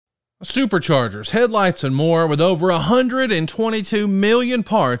Superchargers, headlights, and more. With over 122 million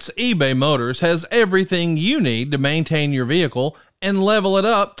parts, eBay Motors has everything you need to maintain your vehicle and level it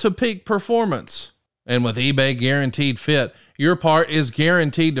up to peak performance. And with eBay Guaranteed Fit, your part is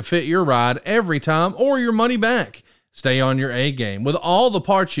guaranteed to fit your ride every time or your money back. Stay on your A game with all the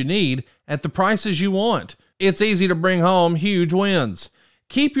parts you need at the prices you want. It's easy to bring home huge wins.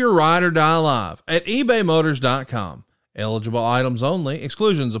 Keep your ride or die alive at ebaymotors.com. Eligible items only.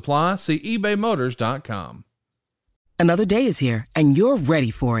 Exclusions apply. See ebaymotors.com. Another day is here, and you're ready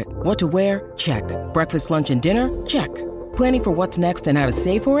for it. What to wear? Check. Breakfast, lunch, and dinner? Check. Planning for what's next and how to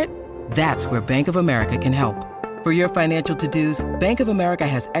save for it? That's where Bank of America can help. For your financial to-dos, Bank of America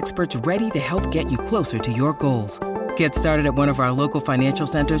has experts ready to help get you closer to your goals. Get started at one of our local financial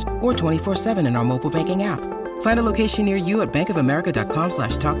centers or 24/7 in our mobile banking app. Find a location near you at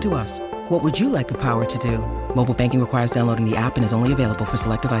bankofamerica.com/talktous. What would you like the power to do? Mobile banking requires downloading the app and is only available for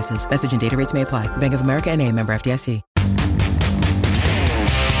select devices. Message and data rates may apply. Bank of America N.A., member FDIC.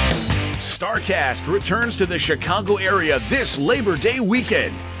 StarCast returns to the Chicago area this Labor Day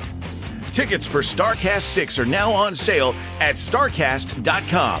weekend. Tickets for StarCast 6 are now on sale at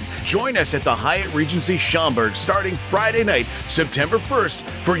StarCast.com. Join us at the Hyatt Regency Schaumburg starting Friday night, September 1st,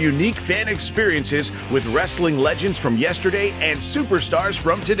 for unique fan experiences with wrestling legends from yesterday and superstars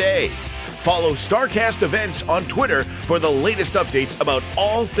from today. Follow StarCast events on Twitter for the latest updates about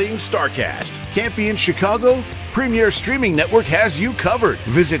all things StarCast. Can't be in Chicago? Premier Streaming Network has you covered.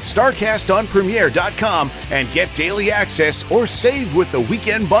 Visit StarCastOnPremiere.com and get daily access or save with the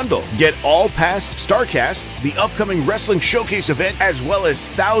weekend bundle. Get all past StarCast, the upcoming Wrestling Showcase event, as well as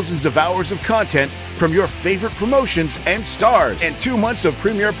thousands of hours of content from your favorite promotions and stars, and 2 months of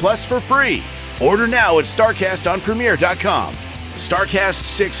Premiere Plus for free. Order now at StarCastOnPremiere.com. StarCast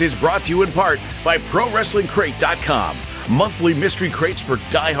 6 is brought to you in part by ProWrestlingCrate.com. Monthly mystery crates for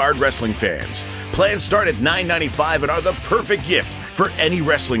die-hard wrestling fans. Plans start at $9.95 and are the perfect gift for any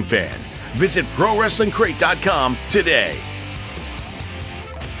wrestling fan. Visit ProWrestlingCrate.com today.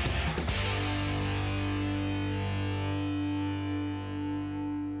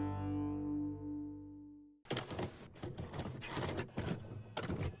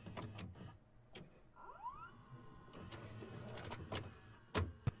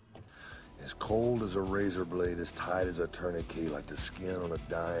 Cold as a razor blade, as tight as a tourniquet, like the skin on a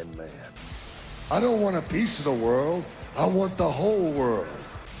dying man. I don't want a piece of the world. I want the whole world.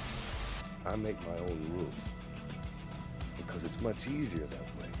 I make my own rules because it's much easier that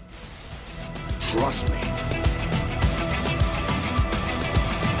way. Trust me.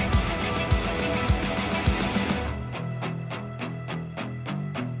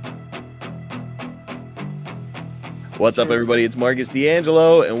 What's up, everybody? It's Marcus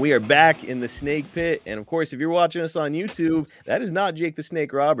D'Angelo, and we are back in the Snake Pit. And of course, if you're watching us on YouTube, that is not Jake the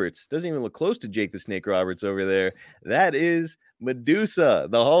Snake Roberts. Doesn't even look close to Jake the Snake Roberts over there. That is Madusa,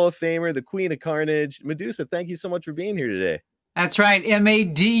 the Hall of Famer, the Queen of Carnage. Madusa, thank you so much for being here today. That's right.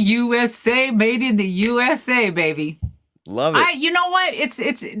 MADUSA, made in the USA, baby. Love it. You know what?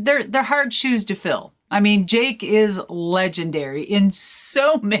 They're hard shoes to fill. I mean, Jake is legendary in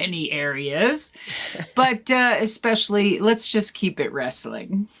so many areas, but especially, let's just keep it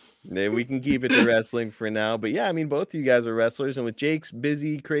wrestling. Yeah, we can keep it to wrestling for now. But yeah, I mean, both of you guys are wrestlers. And with Jake's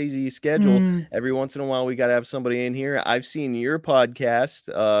busy, crazy schedule, every once in a while, we got to have somebody in here. I've seen your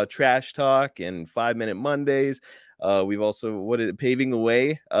podcast, Trash Talk and 5 Minute Mondays. We've also, Paving the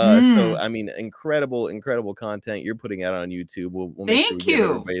Way. So, I mean, incredible content you're putting out on YouTube. We'll make sure we give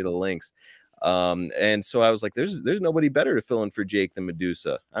everybody the links. And so I was like, there's nobody better to fill in for Jake than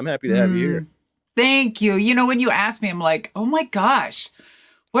Madusa. I'm happy to have you here. Thank you. You know, when you asked me, I'm like, oh my gosh,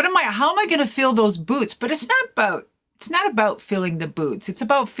 how am I going to fill those boots? But it's not about filling the boots. It's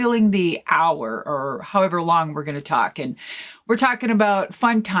about filling the hour or however long we're going to talk. And we're talking about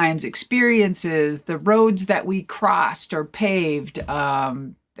fun times, experiences, the roads that we crossed or paved,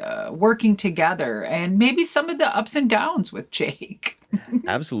 working together, and maybe some of the ups and downs with Jake.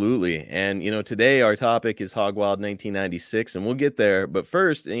 Absolutely. And, today our topic is Hog Wild 1996, and we'll get there. But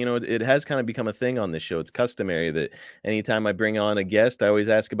first, it has kind of become a thing on this show. It's customary that anytime I bring on a guest, I always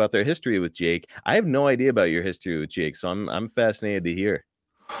ask about their history with Jake. I have no idea about your history with Jake, so I'm fascinated to hear.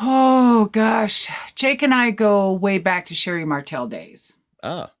 Oh, gosh. Jake and I go way back to Sherry Martell days.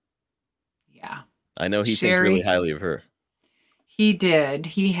 Ah. Yeah. I know he thinks really highly of her. He did.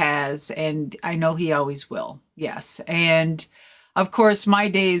 He has. And I know he always will. Yes. And of course, my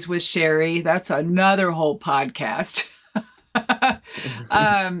days with Sherry, that's another whole podcast.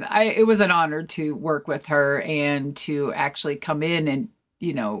 It was an honor to work with her and to actually come in and,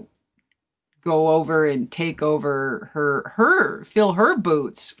 go over and take over fill her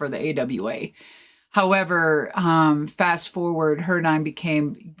boots for the AWA. However, fast forward, her and I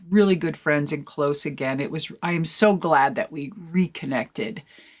became really good friends and close again. I am so glad that we reconnected.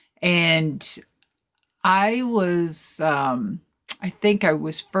 And I think I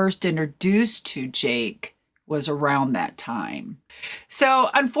was first introduced to Jake was around that time. So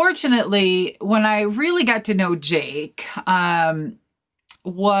unfortunately, when I really got to know Jake,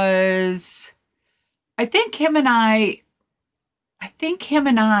 was I think him and I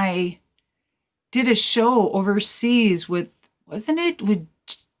did a show overseas with, wasn't it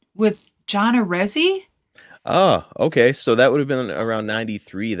with John Arezzi? Oh, okay. So that would have been around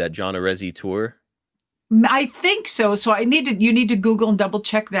 93, that John Arezzi tour. I think so. So you need to Google and double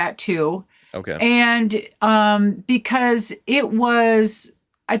check that too. Okay. And because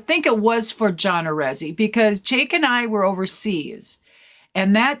I think it was for John Arezzi, because Jake and I were overseas,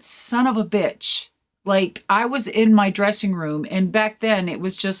 and that son of a bitch, like, I was in my dressing room, and back then it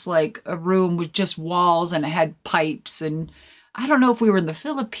was just like a room with just walls, and it had pipes, and I don't know if we were in the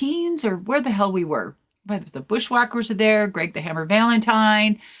Philippines or where the hell we were. But the Bushwhackers are there, Greg the Hammer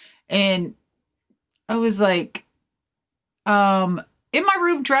Valentine, and I was like, in my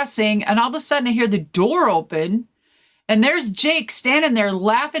room dressing, and all of a sudden I hear the door open, and there's Jake standing there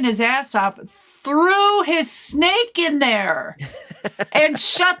laughing his ass off, threw his snake in there and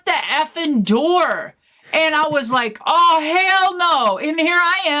shut the effing door. And I was like, oh, hell no. And here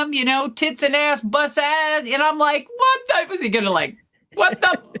I am, tits and ass, bust ass. And I'm like, what was he going to like? What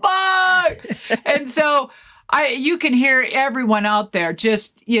the fuck? And so you can hear everyone out there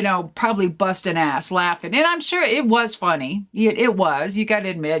just, probably busting ass laughing. And I'm sure it was funny. It was, you got to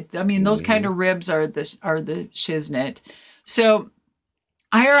admit. I mean, those kind of ribs are the shiznit. So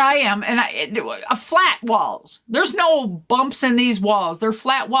here I am, and flat walls. There's no bumps in these walls. They're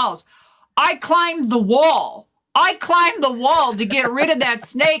flat walls. I climbed the wall. To get rid of that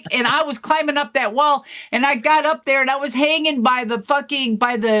snake, and I was climbing up that wall, and I got up there, and I was hanging by the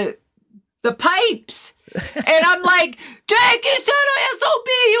pipes. And I'm like, Jake, you son of SOB,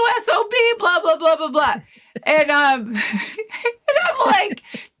 you SOB, blah, blah, blah, blah, blah. And, and I'm like,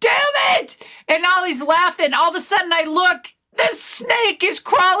 damn it. And all he's laughing. All of a sudden I look, the snake is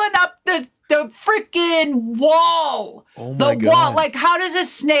crawling up the freaking wall. Oh my God. Wall. Like, how does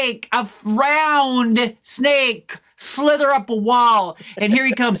a round snake slither up a wall? And here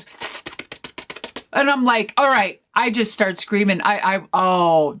he comes. And I'm like, all right. I just start screaming.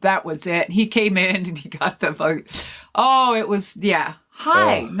 Oh, that was it. He came in and he got the fuck. Oh, it was, yeah.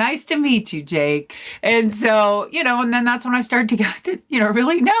 Hi, nice to meet you, Jake. And so, and then that's when I started to get to,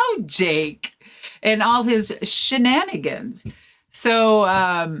 really know Jake and all his shenanigans.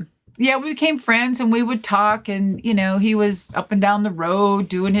 So, we became friends, and we would talk, and, he was up and down the road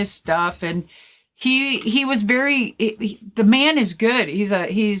doing his stuff. And he was the man is good. He's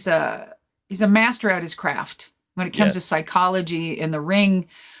a master at his craft. When it comes to psychology in the ring,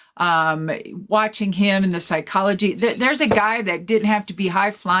 watching him and the psychology, there's a guy that didn't have to be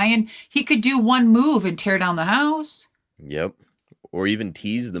high flying. He could do one move and tear down the house. Yep. Or even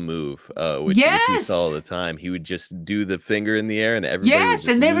tease the move, which we saw all the time. He would just do the finger in the air, and everybody would just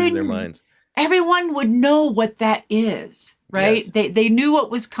lose their minds. Everyone would know what that is, right? Yes. They knew what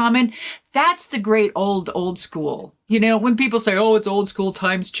was coming. That's the great old school. When people say, oh, it's old school,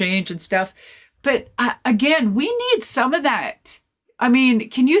 times change and stuff. But again, we need some of that. I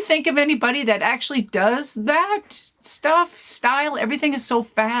mean, can you think of anybody that actually does that style? Everything is so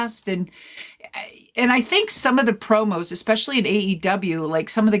fast. And I think some of the promos, especially in AEW, like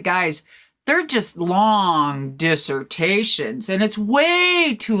some of the guys, they're just long dissertations, and it's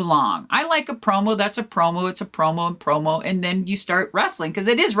way too long. I like a promo. That's a promo. It's a promo and promo. And then you start wrestling, because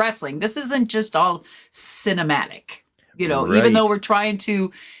it is wrestling. This isn't just all cinematic, right. Even though we're trying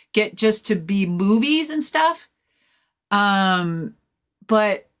to get just to be movies and stuff.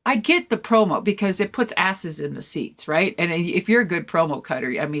 But I get the promo because it puts asses in the seats, right? And if you're a good promo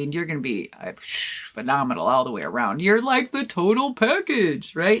cutter, I mean, you're going to be phenomenal all the way around. You're like the total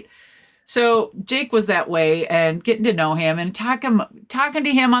package, right? So Jake was that way, and getting to know him and talking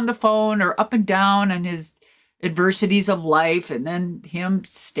to him on the phone or up and down on his adversities of life, and then him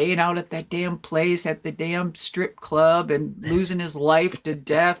staying out at that damn place at the damn strip club and losing his life to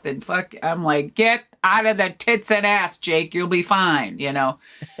death, and fuck, I'm like, get out of the tits and ass, Jake, you'll be fine,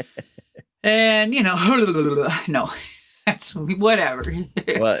 And no. That's whatever.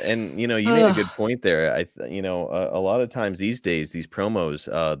 Well, and you made a good point there. A lot of times these days, these promos,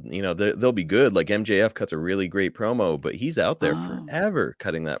 they'll be good. Like MJF cuts a really great promo, but he's out there Oh. forever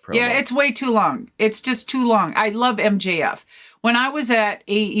cutting that promo. Yeah, it's way too long. It's just too long. I love MJF. When I was at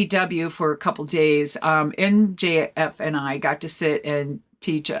AEW for a couple days, MJF and I got to sit and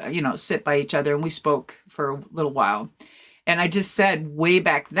teach, sit by each other, and we spoke for a little while. And I just said way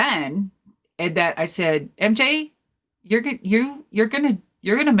back then that I said, MJ, you're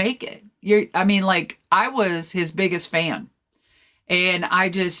gonna make it. I was his biggest fan, and I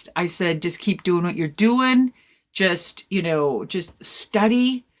said, just keep doing what you're doing. Just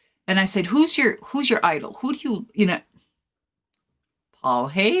study. And I said, who's your idol? Who do you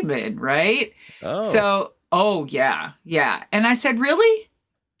Paul Heyman, right? Oh. So, yeah. And I said, really?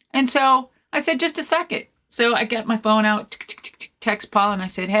 And so I said, just a second. So I got my phone out, text Paul, and I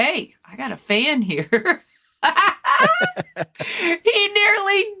said, hey, I got a fan here. He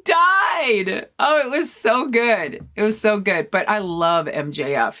nearly died. Oh, it was so good. It was so good. But I love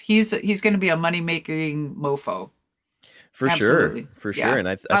MJF. He's going to be a money-making mofo. For Absolutely. Sure. Yeah. And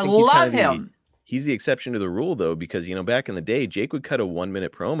I think I he's love him. He's the exception to the rule, though, because, back in the day, Jake would cut a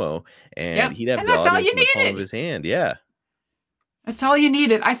 1-minute promo and Yep. he'd have And the that's all audience you in the palm needed. of his hand. Yeah. That's all you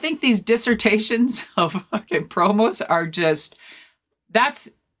needed. I think these dissertations of fucking promos are just,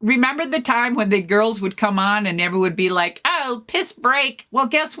 remember the time when the girls would come on and everyone would be like, oh, piss break. Well,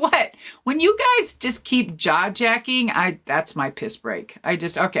 guess what? When you guys just keep jaw-jacking, that's my piss break. I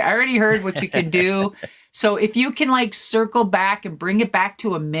already heard what you can do. So if you can circle back and bring it back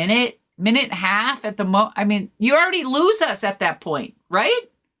to a minute and a half at the you already lose us at that point, right?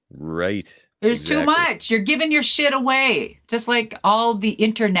 Right. There's too much. You're giving your shit away. Just like all the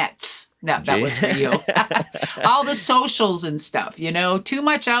internets. No, that was for you. All the socials and stuff, too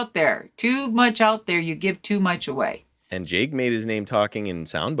much out there. Too much out there. You give too much away. And Jake made his name talking in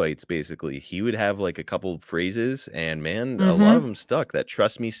sound bites, basically. He would have a couple phrases, and man, a lot of them stuck. That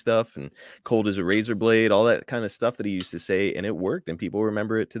trust me stuff and cold as a razor blade, all that kind of stuff that he used to say, and it worked, and people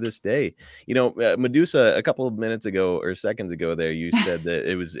remember it to this day. Medusa, a couple of minutes ago or seconds ago there, you said that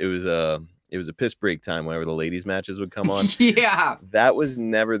it was a piss break time whenever the ladies matches would come on. Yeah. That was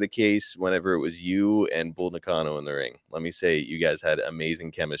never the case whenever it was you and Bull Nakano in the ring. Let me say, you guys had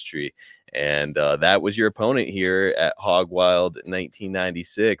amazing chemistry. And that was your opponent here at Hog Wild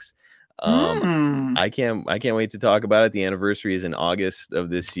 1996. I can't wait to talk about it. The anniversary is in August of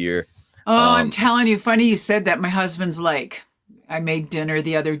this year. Oh, I'm telling you, funny you said that. My husband's like, I made dinner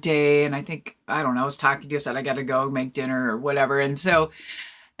the other day, and I was talking to you, said I got to go make dinner or whatever. And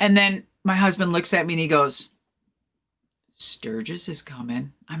then my husband looks at me and he goes, Sturgis is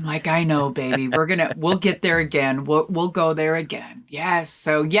coming. I'm like, I know, baby. We'll get there again. We'll go there again. Yes.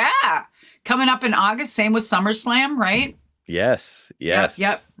 So yeah, coming up in August. Same with SummerSlam, right? Yes. Yep.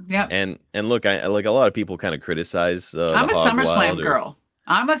 And look, I like a lot of people kind of criticize. I'm a SummerSlam girl.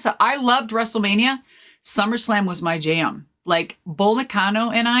 I loved WrestleMania. SummerSlam was my jam. Like Bull Nakano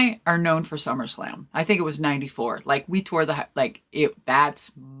and I are known for SummerSlam. I think it was 94. Like we tore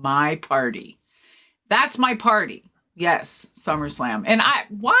that's my party. That's my party. Yes, SummerSlam. And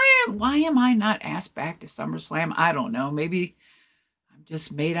why am I not asked back to SummerSlam? I don't know. Maybe I'm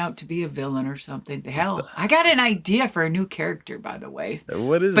just made out to be a villain or something. The hell. I got an idea for a new character, by the way.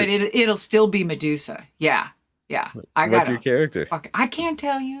 What is but it? But it'll still be Medusa. Yeah. What's your character? I can't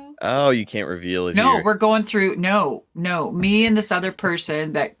tell you. Oh, you can't reveal it. No, here. we're going through. No. Me and this other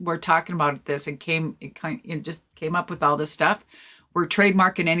person that we're talking about this and just came up with all this stuff. We're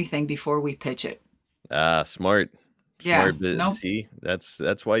trademarking anything before we pitch it. Smart. Yeah. Nope. See,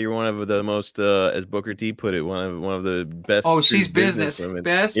 that's why you're one of the most, as Booker T put it, one of the best. Oh, she's business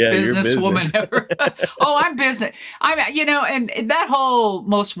woman ever. Oh, I'm business. And that whole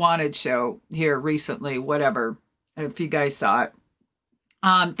Most Wanted show here recently, whatever, if you guys saw it,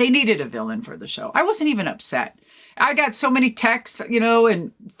 they needed a villain for the show. I wasn't even upset. I got so many texts,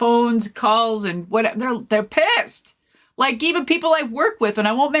 and phones, calls, and whatever. They're pissed. Like even people I work with, and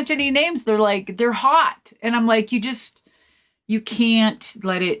I won't mention any names, they're like, they're hot. And I'm like, you can't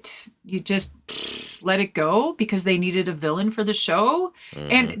let it go because they needed a villain for the show.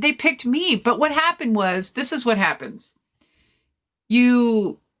 Mm-hmm. And they picked me. But what happened was, this is what happens.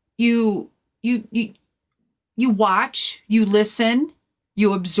 You watch, you listen,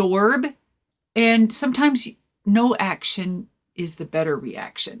 you absorb, and sometimes no action is the better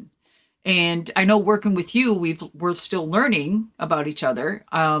reaction. And I know working with you, we're still learning about each other.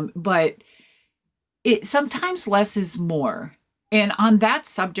 But it sometimes less is more. And on that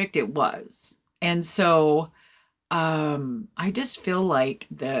subject, it was. And so I just feel like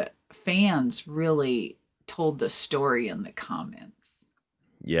the fans really told the story in the comments.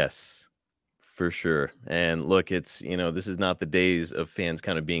 Yes, for sure. And look, it's, this is not the days of fans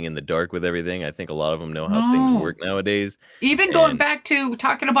kind of being in the dark with everything. I think a lot of them know how things No. work nowadays. Even going back to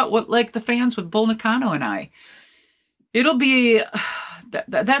talking about what, like, the fans with Bull Nakano and I, it'll be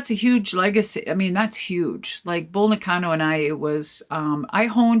that's a huge legacy. I mean, that's huge. Like Bull Nakano and I, it was I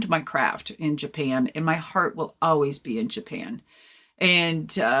honed my craft in Japan, and my heart will always be in Japan.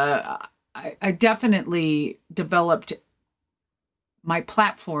 And I definitely developed my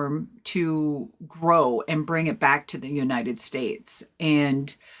platform to grow and bring it back to the United States.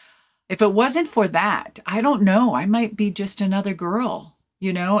 And if it wasn't for that, I don't know, I might be just another girl,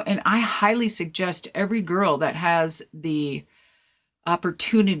 and I highly suggest every girl that has the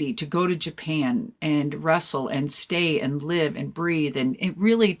opportunity to go to Japan and wrestle and stay and live and breathe and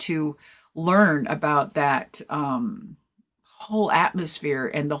really to learn about that whole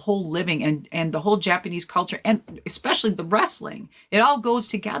atmosphere and the whole living and the whole Japanese culture, and especially the wrestling. It all goes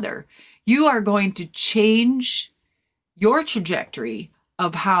together. You are going to change your trajectory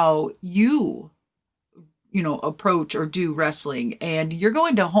of how you approach or do wrestling, and you're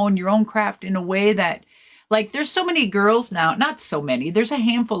going to hone your own craft in a way that, like, there's so many girls now, not so many, there's a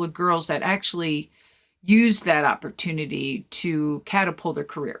handful of girls that actually use that opportunity to catapult their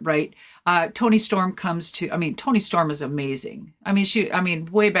career, right? Toni Storm Toni Storm is amazing.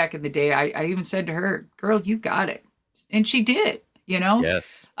 Way back in the day, I even said to her, girl, you got it. And she did,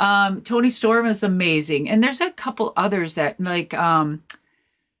 Yes. Toni Storm is amazing. And there's a couple others that, like,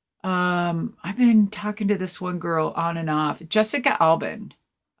 I've been talking to this one girl on and off, Jessica Alban.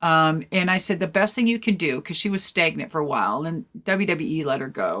 And I said, the best thing you can do, because she was stagnant for a while and WWE let her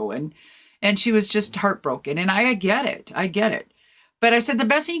go. And she was just heartbroken. And I get it. But I said, the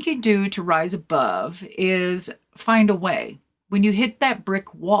best thing you can do to rise above is find a way. When you hit that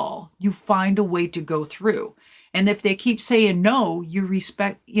brick wall, you find a way to go through. And if they keep saying no,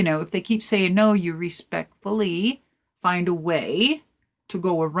 if they keep saying no, you respectfully find a way to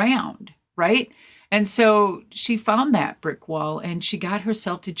go around, right? And so she found that brick wall and she got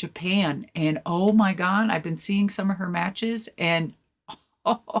herself to Japan. And oh my God, I've been seeing some of her matches, and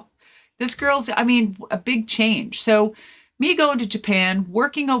this girl's, a big change. So me going to Japan,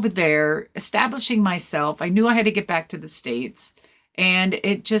 working over there, establishing myself, I knew I had to get back to the States. And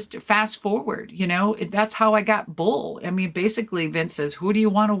it just fast forward, that's how I got Bull. Basically Vince says, who do you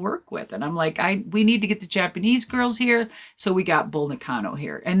want to work with? And I'm like, we need to get the Japanese girls here. So we got Bull Nakano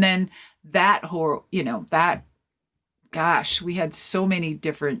here. And then that whole, we had so many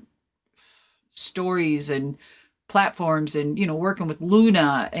different stories and platforms and, working with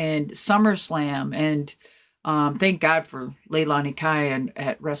Luna and SummerSlam. And thank God for Leilani Kai and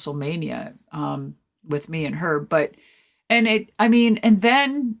at WrestleMania with me and her. And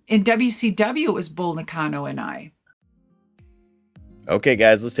then in WCW, it was Bull Nakano and I. Okay,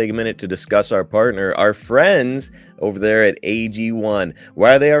 guys, let's take a minute to discuss our partner, our friends over there at AG1.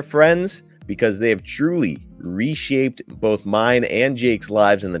 Why are they our friends? Because they have truly reshaped both mine and Jake's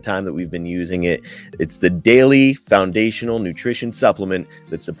lives in the time that we've been using it. It's the daily foundational nutrition supplement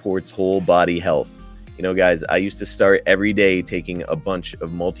that supports whole body health. Guys, I used to start every day taking a bunch of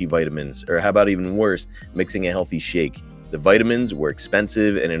multivitamins, or how about even worse, mixing a healthy shake. The vitamins were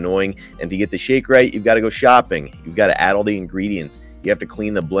expensive and annoying, and to get the shake right, you've got to go shopping. You've got to add all the ingredients. You have to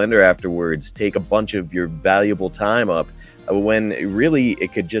clean the blender afterwards, take a bunch of your valuable time up, when really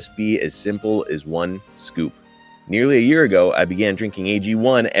it could just be as simple as one scoop. Nearly a year ago, I began drinking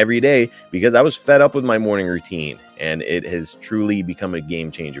AG1 every day because I was fed up with my morning routine, and it has truly become a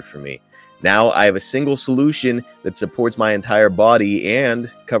game changer for me. Now I have a single solution that supports my entire body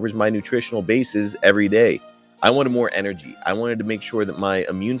and covers my nutritional bases every day. I wanted more energy. I wanted to make sure that my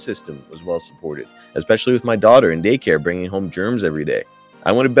immune system was well supported, especially with my daughter in daycare bringing home germs every day.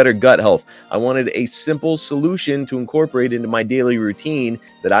 I wanted better gut health. I wanted a simple solution to incorporate into my daily routine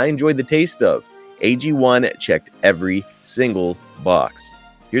that I enjoyed the taste of. AG1 checked every single box.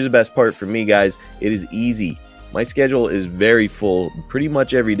 Here's the best part for me, guys. It is easy. My schedule is very full pretty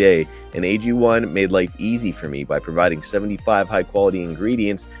much every day, and AG1 made life easy for me by providing 75 high-quality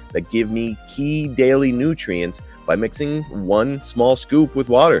ingredients that give me key daily nutrients by mixing one small scoop with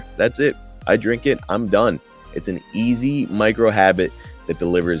water. That's it. I drink it, I'm done. It's an easy micro habit that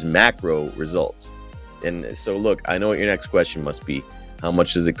delivers macro results. And so look, I know what your next question must be. How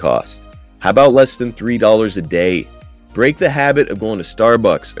much does it cost? How about less than $3 a day? Break the habit of going to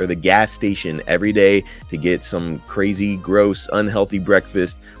Starbucks or the gas station every day to get some crazy, gross, unhealthy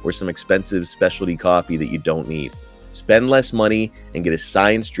breakfast or some expensive specialty coffee that you don't need. Spend less money and get a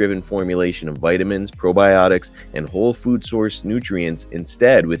science-driven formulation of vitamins, probiotics, and whole food source nutrients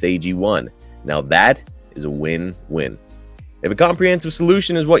instead with AG1. Now that is a win-win. If a comprehensive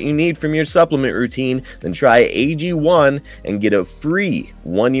solution is what you need from your supplement routine, then try AG1 and get a free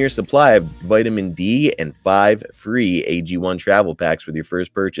 1-year supply of vitamin D and 5 free AG1 travel packs with your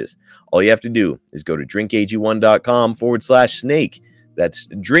first purchase. All you have to do is go to drinkag1.com/snake. That's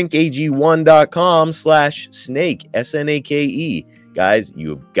drinkag1.com/snake, SNAKE. Guys,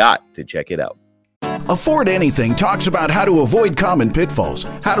 you've got to check it out. Afford Anything talks about how to avoid common pitfalls,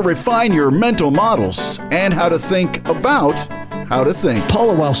 how to refine your mental models, and how to think about how to think.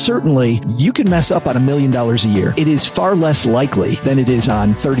 Paula, while certainly you can mess up on $1 million a year, it is far less likely than it is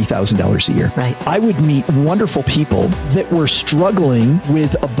on $30,000 a year. Right. I would meet wonderful people that were struggling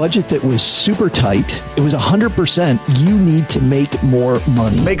with a budget that was super tight. It was 100% you need to make more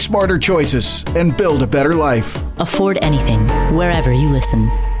money. Make smarter choices and build a better life. Afford Anything, wherever you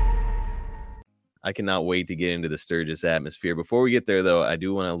listen. I cannot wait to get into the Sturgis atmosphere. Before we get there, though, I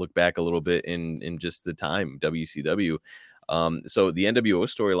do want to look back a little bit in just the time, WCW. So the NWO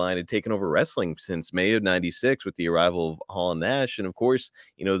storyline had taken over wrestling since May of '96 with the arrival of Hall and Nash. And of course,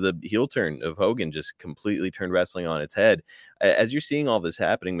 you know, the heel turn of Hogan just completely turned wrestling on its head. As you're seeing all this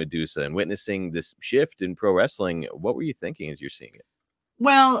happening, Madusa, and witnessing this shift in pro wrestling, what were you thinking as you're seeing it?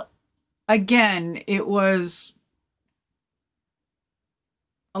 Well, again, it was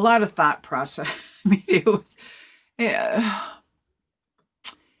a lot of thought process. I mean, it was,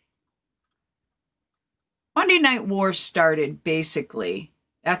 Monday Night War started basically.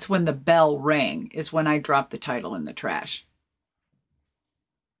 That's when the bell rang, is when I dropped the title in the trash.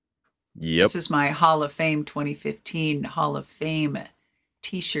 Yep. This is my Hall of Fame 2015 Hall of Fame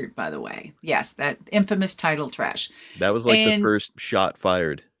t-shirt, by the way. Yes, that infamous title trash. That was like the first shot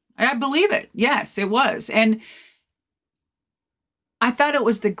fired. I believe it. Yes, it was. And I thought it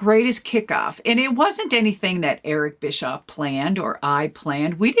was the greatest kickoff. And it wasn't anything that Eric Bischoff planned or I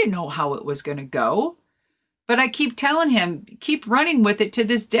planned. We didn't know how it was going to go. But I keep telling him, keep running with it to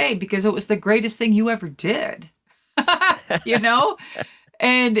this day because it was the greatest thing you ever did. You know?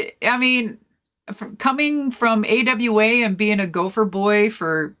 And I mean, coming from AWA and being a Gopher boy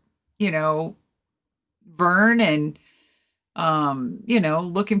for, you know, Vern and, you know,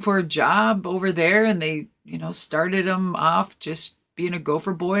 looking for a job over there. And they, you know, started him off just being a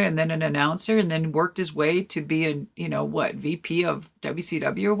Gopher boy and then an announcer and then worked his way to be a, you know, what, VP of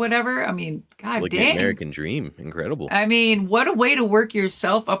WCW or whatever. I mean, God like dang. An American dream. Incredible. I mean, what a way to work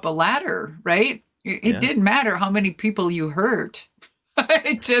yourself up a ladder, right? It didn't matter how many people you hurt.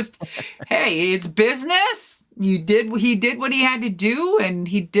 It just, hey, it's business. He did what he had to do and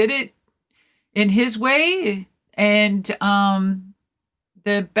he did it in his way. And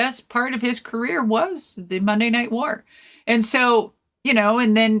the best part of his career was the Monday Night War. And so, you know,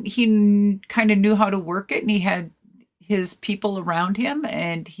 and then he kind of knew how to work it and he had his people around him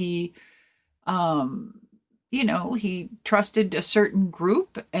and he, you know, he trusted a certain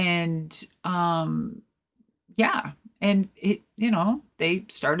group and, yeah. And it, you know, they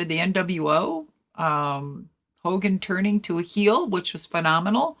started the NWO, Hogan turning to a heel, which was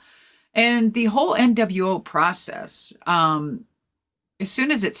phenomenal. And the whole NWO process, as soon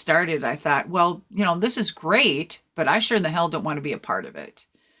as it started, I thought, well, you know, this is great, but I sure in the hell don't want to be a part of it.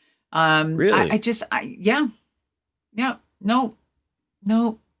 Really?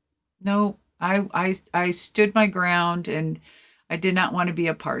 No. I stood my ground and I did not want to be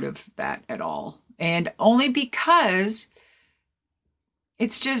a part of that at all. And only because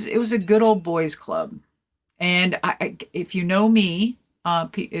it was a good old boys club. And if you know me,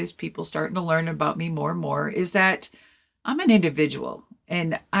 as people starting to learn about me more and more, is that I'm an individual.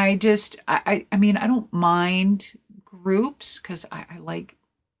 And I mean, I don't mind groups because I like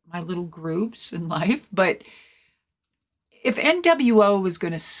my little groups in life. But if NWO was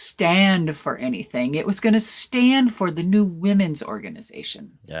going to stand for anything, it was going to stand for the new women's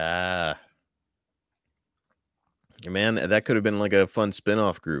organization. Yeah. Man, that could have been like a fun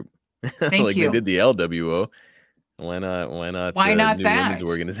spin-off group. Thank like you. They did the LWO. Why not? Why not new that? women's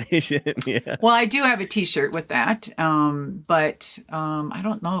organization? Yeah. Well, I do have a t-shirt with that. But I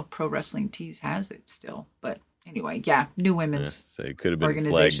don't know if Pro Wrestling Tees has it still. But anyway, yeah, new women's so it could have been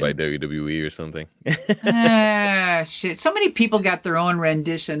flagged by WWE or something. Shit. So many people got their own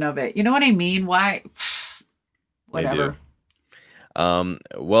rendition of it. You know what I mean? Why? Whatever.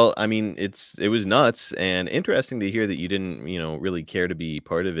 Well, I mean, it was nuts and interesting to hear that you didn't, you know, really care to be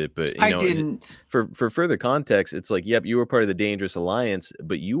part of it, but you know, I didn't. For further context, it's like, yep, you were part of the Dangerous Alliance,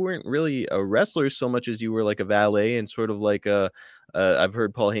 but you weren't really a wrestler so much as you were like a valet and sort of like a I've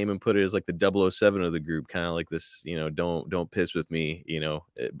heard Paul Heyman put it as like the 007 of the group, kind of like this, don't piss with me,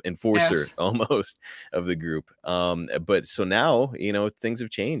 enforcer Yes. almost of the group. But so now, things have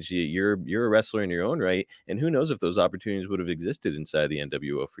changed. You're a wrestler in your own right, and who knows if those opportunities would have existed inside the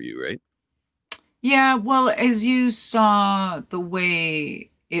NWO for you, right? Yeah, well, as you saw the way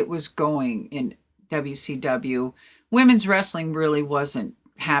it was going in WCW, women's wrestling really wasn't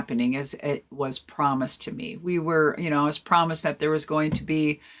happening as it was promised to me. I was promised that there was going to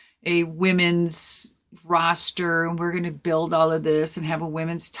be a women's roster and we're going to build all of this and have a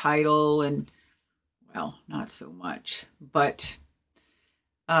women's title, and well, not so much. But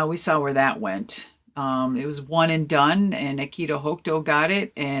we saw where that went. It was one and done, and Akito Hokuto got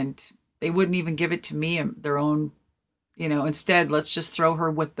it, and they wouldn't even give it to me and their own, instead, let's just throw her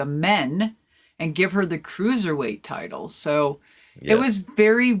with the men and give her the cruiserweight title. So it was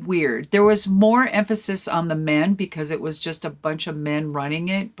very weird. There was more emphasis on the men because it was just a bunch of men running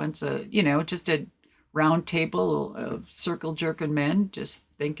it, bunch of, just a round table of circle jerking men, just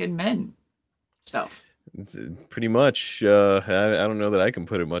thinking men stuff. It's pretty much, I don't know that I can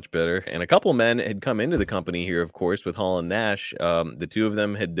put it much better. And a couple men had come into the company here, of course, with Hall and Nash. The two of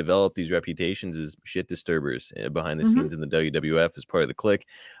them had developed these reputations as shit disturbers behind the scenes in the WWF as part of the clique.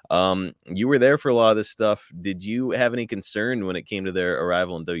 You were there for a lot of this stuff. Did you have any concern when it came to their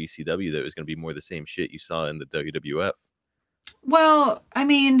arrival in WCW that it was going to be more the same shit you saw in the WWF? Well, I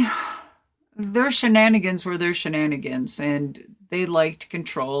mean, their shenanigans were their shenanigans, and they liked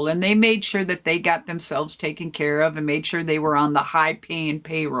control, and they made sure that they got themselves taken care of and made sure they were on the high paying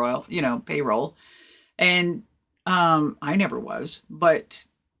payroll. And I never was, but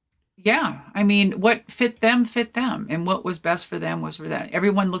yeah, I mean, what fit them, and what was best for them was for them.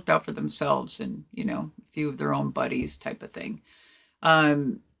 Everyone looked out for themselves and, a few of their own buddies type of thing.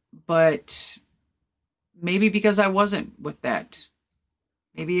 But maybe because I wasn't with that,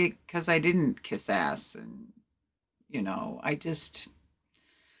 maybe because I didn't kiss ass, and I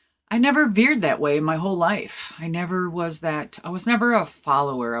never veered that way in my whole life. I was never a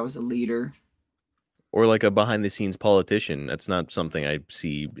follower. I was a leader. Or like a behind the scenes politician. That's not something I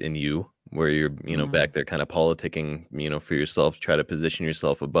see in you, where you're, back there kind of politicking, for yourself, try to position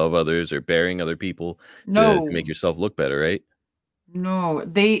yourself above others or bearing other people to make yourself look better, right? No,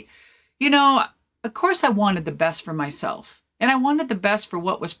 of course I wanted the best for myself. And I wanted the best for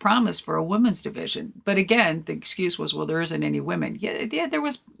what was promised for a women's division. But again, the excuse was, well, there isn't any women. Yeah, there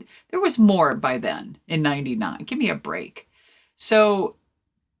was more by then in 99. Give me a break. So,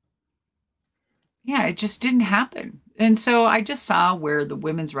 yeah, it just didn't happen. And so I just saw where the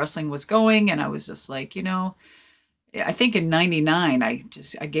women's wrestling was going. And I was just like, I think in 99, I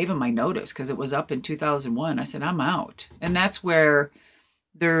gave him my notice because it was up in 2001. I said, I'm out. And that's where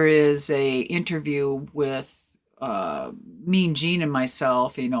there is a interview with Mean Gene and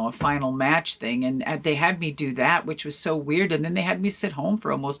myself, a final match thing. And they had me do that, which was so weird. And then they had me sit home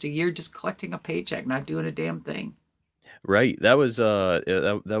for almost a year just collecting a paycheck, not doing a damn thing. Right. That was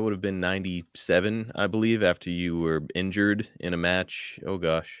that would have been 97, I believe, after you were injured in a match. Oh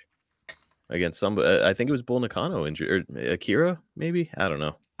gosh. Against somebody. I think it was Bull Nakano injured, or Akira, maybe? I don't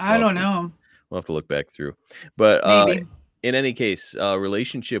know. I don't know. We'll have to look back through. But maybe. In any case,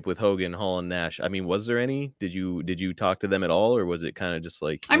 relationship with Hogan, Hall, and Nash. I mean, was there any? Did you talk to them at all, or was it kind of just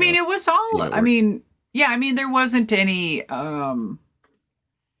like? It was all. There wasn't any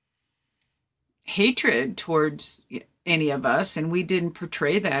hatred towards any of us, and we didn't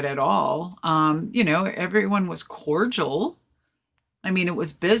portray that at all. Everyone was cordial. It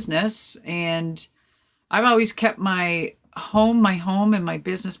was business, and I've always kept my home, and my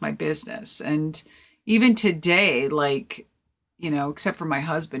business. And even today, like, except for my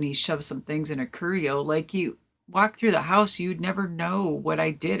husband, he shoved some things in a curio. Like, you walk through the house, you'd never know what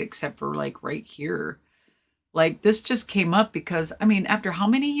I did except for like right here. Like, this just came up because, after how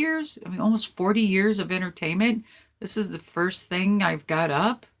many years? Almost 40 years of entertainment. This is the first thing I've got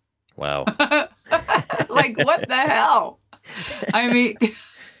up. Wow. Like, what the hell?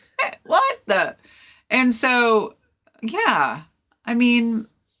 What the? And so, yeah,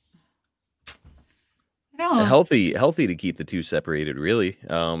 healthy to keep the two separated, really,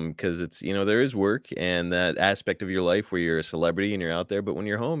 because it's there is work and that aspect of your life where you're a celebrity and you're out there, but when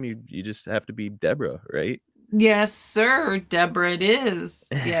you're home, you just have to be Deborah, right? Yes, sir, Deborah, it is.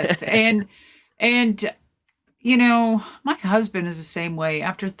 Yes. and my husband is the same way.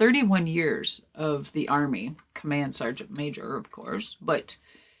 After 31 years of the Army, Command Sergeant Major, of course, but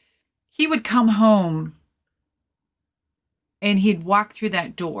he would come home and he'd walk through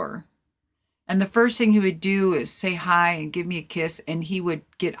that door. And the first thing he would do is say hi and give me a kiss. And he would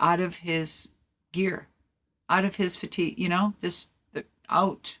get out of his gear, out of his fatigue, just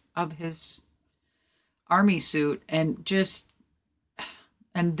out of his army suit and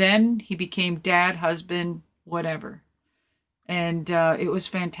then he became dad, husband, whatever. And it was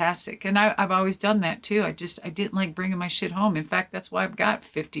fantastic. And I've always done that too. I didn't like bringing my shit home. In fact, that's why I've got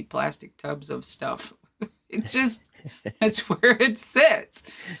 50 plastic tubs of stuff. That's where it sits.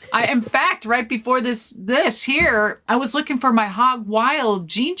 In fact, right before this here, I was looking for my Hog Wild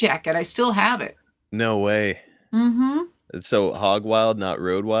jean jacket. I still have it. No way. Mm-hmm. So Hog Wild, not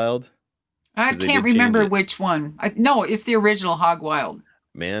Road Wild? I can't remember which one. No, it's the original Hog Wild.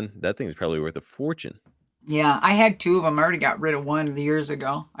 Man, that thing's probably worth a fortune. Yeah, I had 2 of them. I already got rid of one years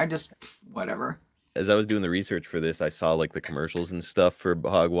ago. Whatever. As I was doing the research for this, I saw like the commercials and stuff for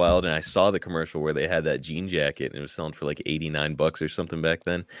Hog Wild, and I saw the commercial where they had that jean jacket, and it was selling for like $89 or something back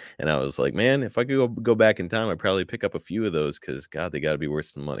then. And I was like, man, if I could go back in time, I'd probably pick up a few of those because, God, they got to be worth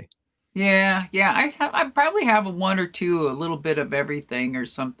some money. Yeah. I probably have 1 or 2, a little bit of everything or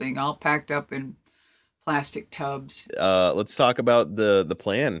something, all packed up in plastic tubs. Let's talk about the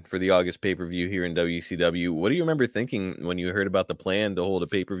plan for the August pay-per-view here in WCW. What do you remember thinking when you heard about the plan to hold a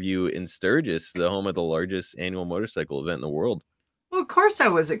pay-per-view in Sturgis, the home of the largest annual motorcycle event in the world? Well, of course I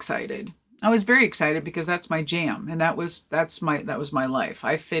was excited. I was very excited because that's my jam, and that was my life.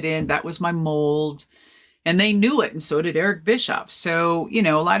 I fit in. That was my mold. And they knew it, and so did Eric Bischoff. So,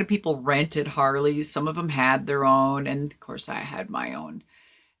 a lot of people rented Harleys. Some of them had their own, and of course I had my own.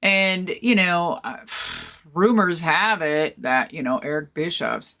 And, rumors have it that, Eric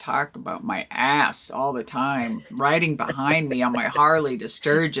Bischoff's talked about my ass all the time, riding behind me on my Harley to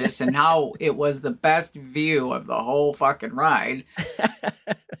Sturgis and how it was the best view of the whole fucking ride.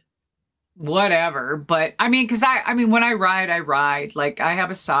 Whatever. But, because when I ride, like I have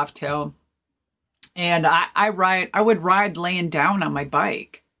a soft tail. And I would ride laying down on my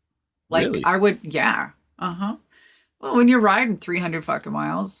bike. Like really? I would, yeah. Uh-huh. Well, when you're riding 300 fucking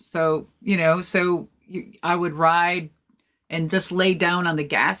miles, so, I would ride and just lay down on the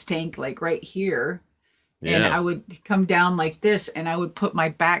gas tank, like right here. Yeah. And I would come down like this and I would put my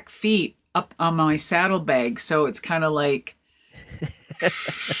back feet up on my saddlebag. So it's kind of like,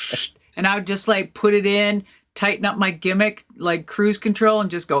 and I would just like put it in, tighten up my gimmick, like cruise control and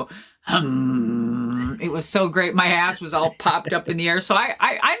just go, It was so great. My ass was all popped up in the air. So I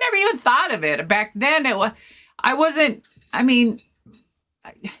never even thought of it. Back then,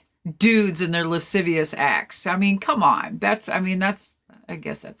 dudes and their lascivious acts. Come on. I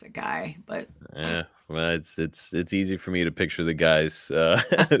guess that's a guy, but. Yeah, well, it's easy for me to picture the guys. Oh,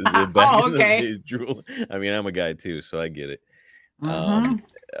 okay. I'm a guy too, so I get it.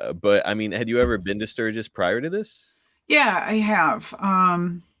 Mm-hmm. But had you ever been to Sturgis prior to this? Yeah, I have.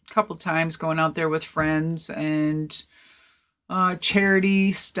 Couple times going out there with friends and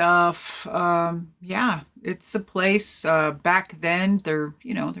charity stuff. Yeah, it's a place. Back then there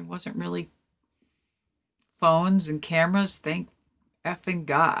wasn't really phones and cameras. Thank effing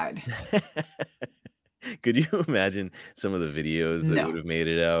God. Could you imagine some of the videos that would have made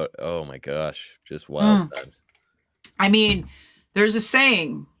it out? Oh my gosh, just wild times. There's a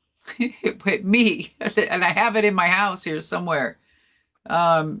saying with me, and I have it in my house here somewhere.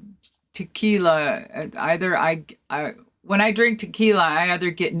 Tequila, either I when I drink tequila, I either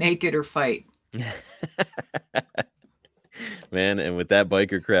get naked or fight. Man, and with that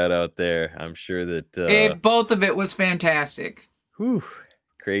biker crowd out there, I'm sure that both of it was fantastic. Whew,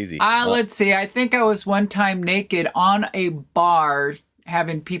 crazy. Let's see. I think I was one time naked on a bar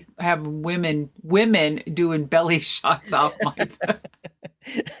having women doing belly shots off my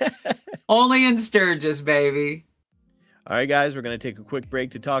only in Sturgis, baby. All right, guys, we're going to take a quick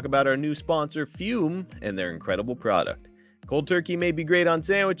break to talk about our new sponsor, Fume, and their incredible product. Cold turkey may be great on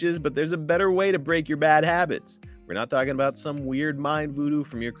sandwiches, but there's a better way to break your bad habits. We're not talking about some weird mind voodoo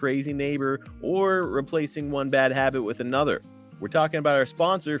from your crazy neighbor or replacing one bad habit with another. We're talking about our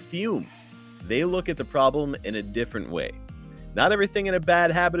sponsor, Fume. They look at the problem in a different way. Not everything in a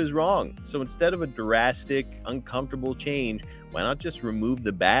bad habit is wrong, so instead of a drastic, uncomfortable change, why not just remove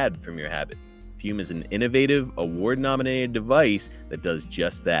the bad from your habit? Fume is an innovative, award-nominated device that does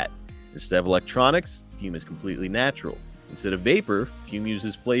just that. Instead of electronics, Fume is completely natural. Instead of vapor, Fume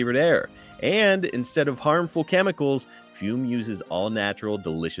uses flavored air. And instead of harmful chemicals, Fume uses all-natural,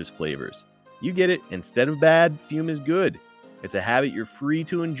 delicious flavors. You get it. Instead of bad, Fume is good. It's a habit you're free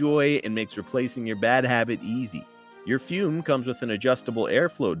to enjoy and makes replacing your bad habit easy. Your Fume comes with an adjustable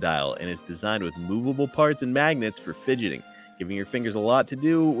airflow dial and is designed with movable parts and magnets for fidgeting, giving your fingers a lot to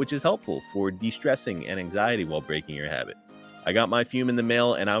do, which is helpful for de-stressing and anxiety while breaking your habit. I got my Fume in the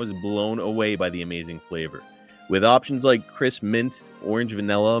mail and I was blown away by the amazing flavor. With options like crisp mint, orange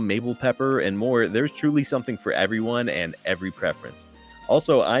vanilla, maple pepper, and more, there's truly something for everyone and every preference.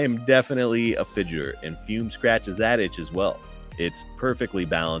 Also, I am definitely a fidgeter, and Fume scratches that itch as well. It's perfectly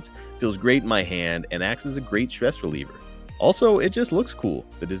balanced, feels great in my hand, and acts as a great stress reliever. Also, it just looks cool.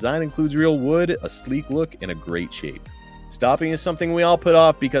 The design includes real wood, a sleek look, and a great shape. Stopping is something we all put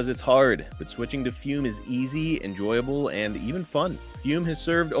off because it's hard, but switching to Fume is easy, enjoyable, and even fun. Fume has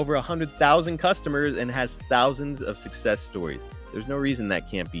served over 100,000 customers and has thousands of success stories. There's no reason that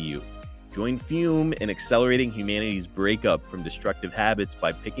can't be you. Join Fume in accelerating humanity's breakup from destructive habits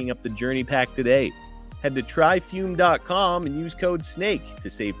by picking up the Journey Pack today. Head to tryfume.com and use code SNAKE to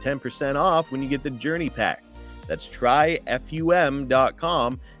save 10% off when you get the Journey Pack. That's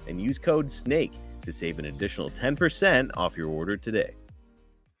tryfum.com and use code SNAKE to save an additional 10% off your order today.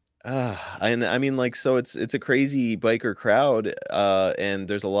 And I mean, like, so it's a crazy biker crowd, and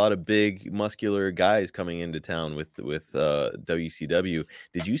there's a lot of big, muscular guys coming into town with WCW.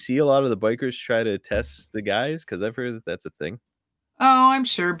 Did you see a lot of the bikers try to test the guys? Because I've heard that that's a thing. Oh, I'm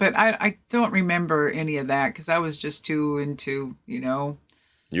sure, but I don't remember any of that because I was just too into,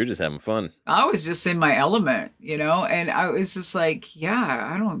 You're just having fun. I was just in my element, and I was just like,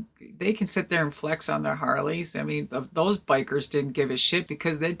 yeah, they can sit there and flex on their Harleys. I mean, those bikers didn't give a shit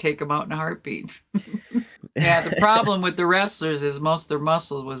because they'd take them out in a heartbeat. Yeah, the problem with the wrestlers is most of their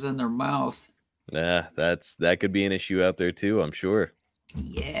muscle was in their mouth. Yeah, that could be an issue out there too, I'm sure.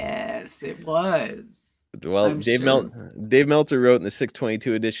 Yes, it was. Well, Dave Meltzer wrote in the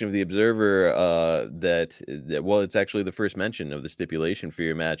 622 edition of the Observer that it's actually the first mention of the stipulation for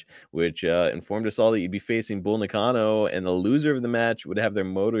your match, which informed us all that you'd be facing Bull Nakano, and the loser of the match would have their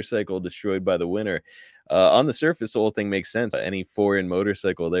motorcycle destroyed by the winner. On the surface, the whole thing makes sense. Any foreign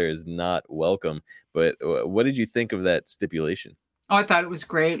motorcycle there is not welcome. But what did you think of that stipulation? Oh, I thought it was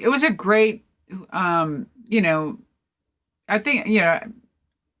great. It was a great, I think,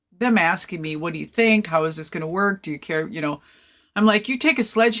 them asking me, what do you think? How is this going to work? Do you care? I'm like, you take a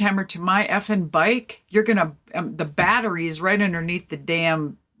sledgehammer to my effing bike, you're going to, the battery is right underneath the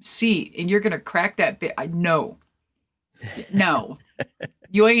damn seat and you're going to crack that bit. No,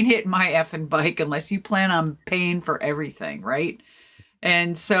 you ain't hitting my effing bike unless you plan on paying for everything. Right.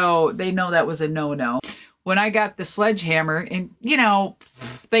 And so they know that was a no. When I got the sledgehammer and,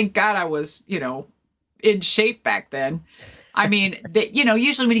 thank God I was, in shape back then. I mean,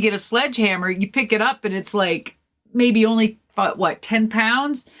 usually when you get a sledgehammer, you pick it up and it's like maybe only, 10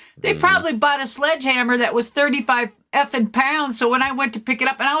 pounds? They probably bought a sledgehammer that was 35 effing pounds. So when I went to pick it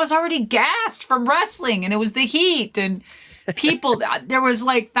up, and I was already gassed from wrestling, and it was the heat, and people, there was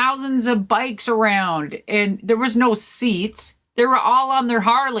like thousands of bikes around, and there was no seats. They were all on their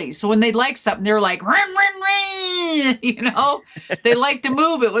Harleys. So when they'd like something, they were like, rin, rin, rin. They like to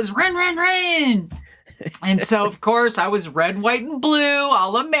move. It was rin, rin, rin. And so, of course, I was red, white, and blue,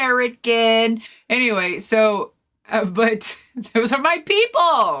 all American. Anyway, so, but those are my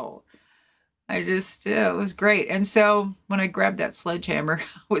people. It was great. And so when I grabbed that sledgehammer,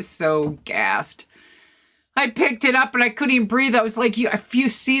 I was so gassed. I picked it up and I couldn't even breathe. I was like, if you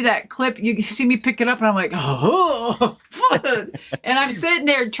see that clip, you see me pick it up and I'm like, oh, and I'm sitting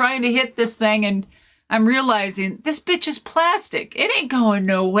there trying to hit this thing and I'm realizing this bitch is plastic. It ain't going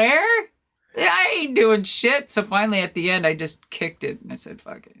nowhere. I ain't doing shit. So finally at the end, I just kicked it. And I said,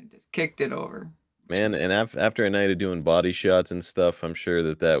 fuck it. I just kicked it over. Man, and after a night of doing body shots and stuff, I'm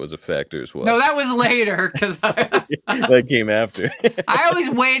sure that was a factor as well. No, that was later because that came after. I always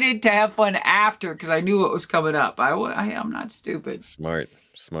waited to have fun after because I knew what was coming up. I'm not stupid. Smart.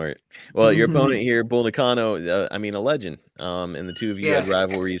 Well, your opponent here, Bull Nakano, a legend. And the two of you had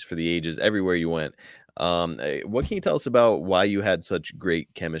rivalries for the ages everywhere you went. What can you tell us about why you had such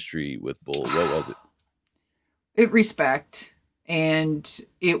great chemistry with Bull? What was it? Respect, and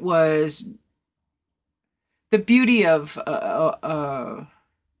it was the beauty of a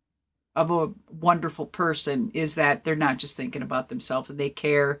wonderful person is that they're not just thinking about themselves, and they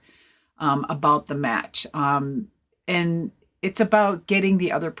care about the match. And it's about getting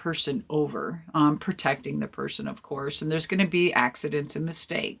the other person over, protecting the person, of course. And there's going to be accidents and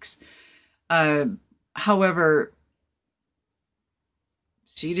mistakes. However,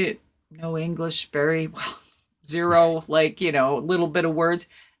 she didn't know English very well. Zero, a little bit of words.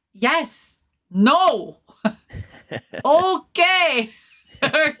 Yes. No. Okay.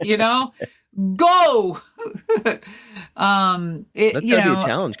 Go. That's gotta be a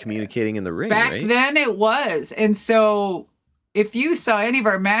challenge communicating in the ring, back right? Then it was. And so if you saw any of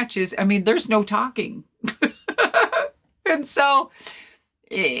our matches, there's no talking. And so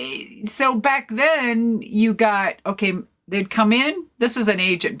back then you got, okay, they'd come in. This is an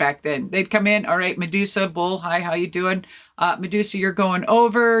agent back then. They'd come in. All right, Madusa, Bull, hi, how you doing? Madusa, you're going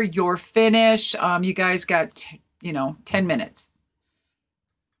over. You're finished. You guys got, 10 minutes.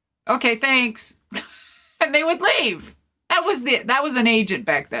 Okay, thanks. And they would leave. That was an agent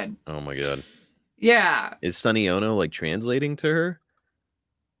back then. Oh my God. Yeah. Is Sonny Ono like translating to her?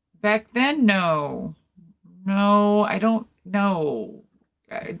 Back then, no. No, I don't know.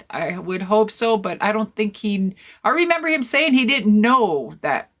 I would hope so, but I don't think I remember him saying he didn't know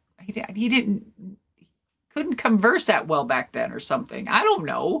that he couldn't converse that well back then or something. I don't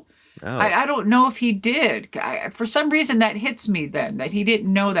know. Oh. I don't know if he did. For some reason, that hits me then, that he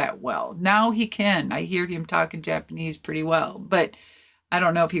didn't know that well. Now he can. I hear him talking Japanese pretty well, but I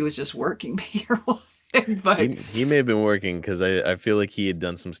don't know if he was just working me or what. But he may have been working, because I feel like he had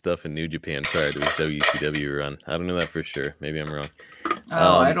done some stuff in New Japan prior to his WCW run. I don't know that for sure. Maybe I'm wrong.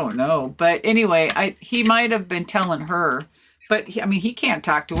 I don't know. But anyway, he might have been telling her. But he can't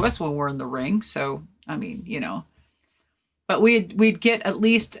talk to us when we're in the ring. So But we'd get at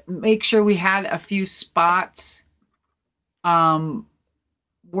least make sure we had a few spots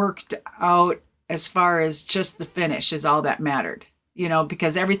worked out as far as just the finish is all that mattered.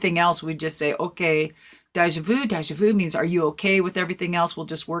 Because everything else we'd just say, okay, deja vu. Deja vu means, are you okay with everything else? We'll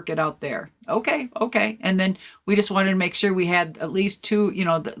just work it out there. Okay. And then we just wanted to make sure we had at least two,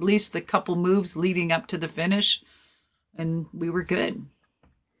 at least the couple moves leading up to the finish, and we were good.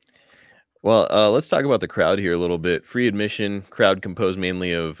 Well, let's talk about the crowd here a little bit. Free admission, crowd composed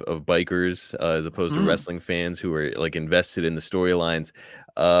mainly of bikers, as opposed to wrestling fans who are like invested in the storylines.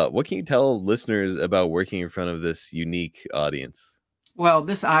 What can you tell listeners about working in front of this unique audience? Well,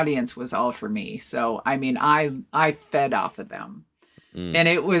 this audience was all for me. So, I fed off of them. And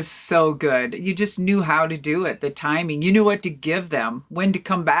it was so good. You just knew how to do it, the timing. You knew what to give them, when to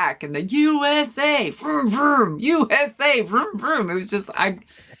come back, and the USA, vroom, vroom, USA, vroom, vroom. It was just,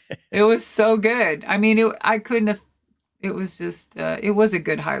 it was so good. I couldn't have, it was just, it was a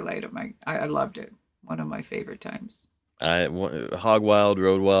good highlight of I loved it. One of my favorite times. Hog Wild,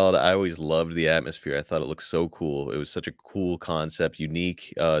 Road Wild, I always loved the atmosphere. I thought it looked so cool. It was such a cool concept,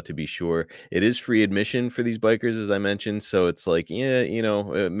 unique, to be sure. It is free admission for these bikers, as I mentioned, so it's like,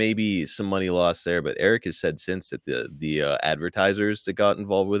 maybe some money lost there, but Eric has said since that the advertisers that got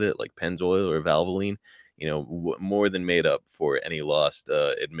involved with it, like Pennzoil or Valvoline, more than made up for any lost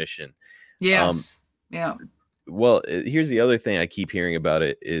admission. Yes. Yeah. Well, here's the other thing I keep hearing about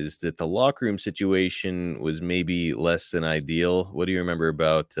it, is that the locker room situation was maybe less than ideal. What do you remember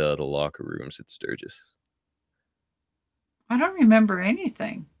about the locker rooms at Sturgis? I don't remember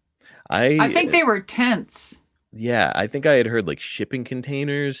anything. I think they were tents. Yeah, I think I had heard like shipping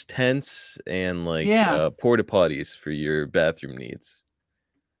containers, tents, and like porta potties for your bathroom needs.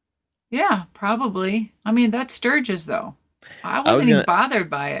 Yeah, probably. That's Sturgis, though. I wasn't even bothered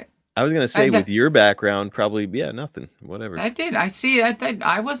by it. I was going to say, with your background, probably, nothing, whatever. I did. I see that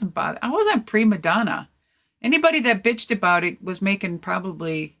I wasn't bothered. I wasn't prima donna. Anybody that bitched about it was making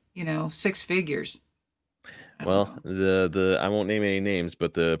probably, 6 figures. Well, I won't name any names,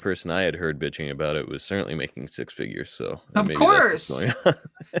 but the person I had heard bitching about it was certainly making 6 figures. So of course, they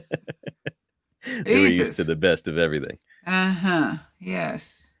were used to the best of everything.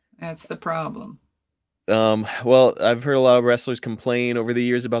 Yes, that's the problem. Well, I've heard a lot of wrestlers complain over the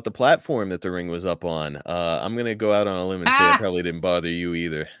years about the platform that the ring was up on. I'm gonna go out on a limb and say it probably didn't bother you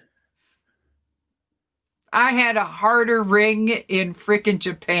either. I had a harder ring in frickin'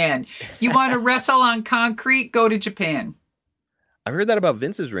 Japan. You want to wrestle on concrete? Go to Japan. I heard that about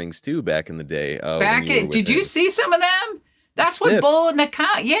Vince's rings too back in the day. Did you see some of them? That's what Bull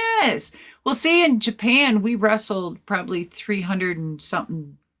Nakano. Yes. Well, see, in Japan, we wrestled probably 300 and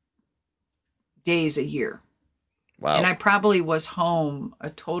something days a year. Wow. And I probably was home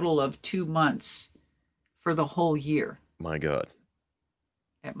a total of 2 months for the whole year. My God.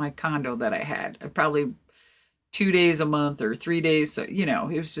 At my condo that I had. Probably 2 days a month or 3 days. So,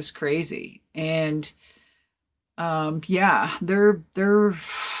 it was just crazy. And their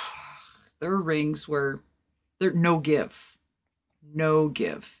rings were no give. No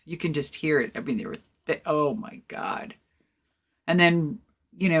give. You can just hear it. They were oh my God. And then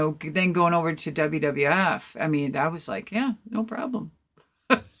then going over to WWF, I was like, yeah, no problem.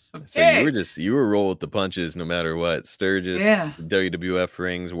 So you were roll with the punches no matter what. Sturgis, WWF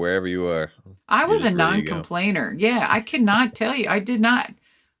rings, wherever you are. I was a non-complainer. Yeah, I cannot tell you. I did not.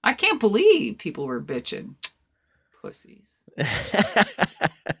 I can't believe people were bitching. Pussies.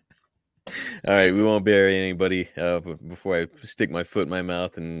 All right, we won't bury anybody before I stick my foot in my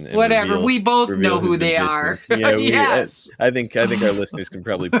mouth and whatever. We both know who they are. Yeah, yes. I think our listeners can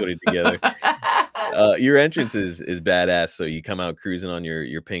probably put it together. Your entrance is badass. So you come out cruising on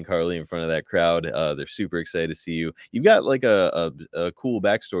your pink Harley in front of that crowd. They're super excited to see you. You've got like a cool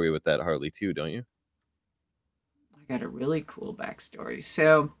backstory with that Harley too, don't you? I got a really cool backstory.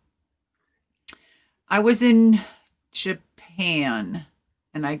 So I was in Japan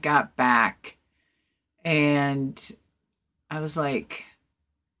and I got back and I was like,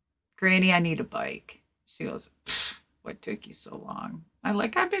 Granny, I need a bike. She goes, what took you so long?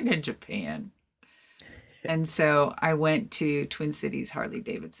 I've been in Japan. And so I went to Twin Cities Harley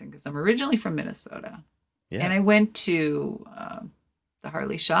Davidson because I'm originally from Minnesota. Yeah. And I went to the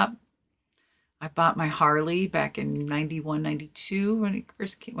Harley shop. I bought my Harley back in 91, 92 when it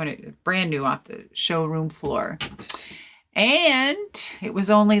first came, brand new off the showroom floor. And it was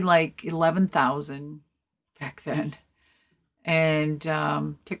only like 11,000 back then. And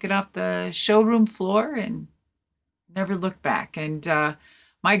took it off the showroom floor and never looked back. And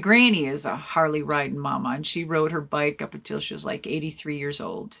my granny is a Harley riding mama, and she rode her bike up until she was like 83 years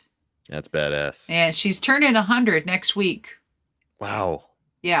old. That's badass. And she's turning 100 next week. Wow.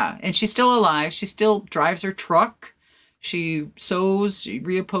 Yeah, and she's still alive. She still drives her truck. She sews, she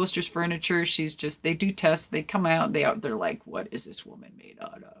reupholsters furniture. They do tests. They come out. They're like, what is this woman made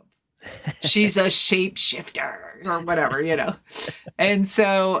out of? She's a shapeshifter or whatever, you know. And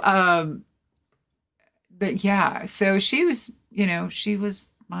so, so she was, she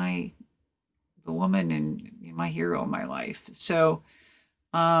was the woman and my hero in my life. So,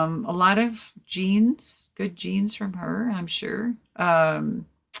 a lot of good genes from her, I'm sure.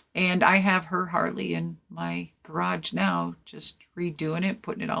 And I have her Harley in my garage now, just redoing it,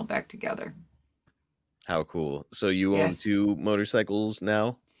 putting it all back together. How cool. So you own 2 motorcycles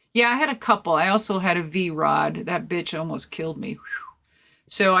now? Yeah, I had a couple. I also had a V-Rod. That bitch almost killed me.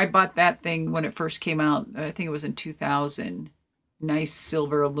 So I bought that thing when it first came out. I think it was in 2000. Nice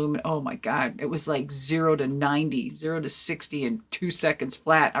silver aluminum. Oh my God. It was like 0 to 90, 0 to 60 in 2 seconds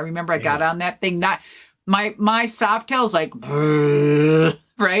flat. I remember I got on that thing. My soft tail's like,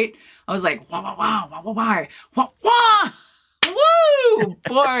 right? I was like, wah, wah, wah, wah, wah, wah, wah, wah. Woo!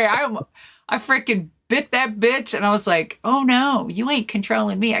 Boy, I freaking bit that bitch. And I was like, oh no, you ain't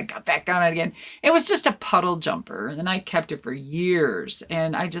controlling me. I got back on it again. It was just a puddle jumper. And I kept it for years.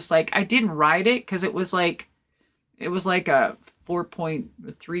 And I didn't ride it because it was like a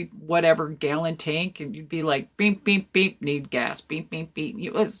 4.3 whatever gallon tank. And you'd be like, beep, beep, beep, need gas, beep, beep, beep.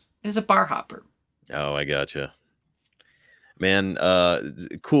 It was a bar hopper. Oh, I gotcha. Man,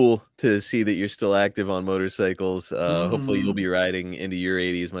 cool to see that you're still active on motorcycles. Hopefully you'll be riding into your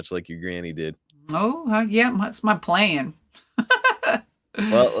 80s, much like your granny did. Oh, yeah, that's my plan.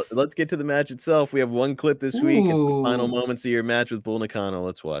 Well, let's get to the match itself. We have one clip this week. It's the final moments of your match with Bull Nakano.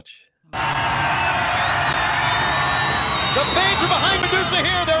 Let's watch. The fans are behind Madusa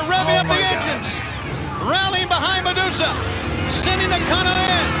here. They're revving up the engines. Rallying behind Madusa. Sending Nakano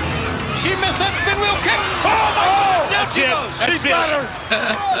in. She missed that spin wheel kick. Oh, my God. Down she goes. She got her.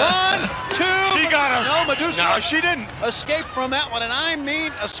 1, 2. She got her. No, Madusa. No, she didn't. Escape from that one, and I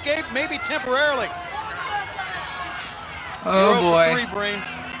mean escape maybe temporarily. Oh, boy. 3, Brain.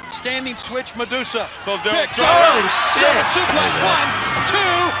 Standing switch, Madusa. So shit. Suplex 1, 2.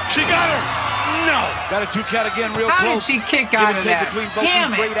 She got her. No. Got a 2 count again real How close. Did she kick out of that?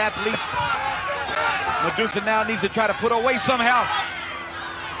 Damn it. Great athletes. Madusa now needs to try to put away somehow.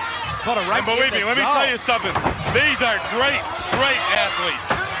 And believe me, let me tell you something. These are great athletes.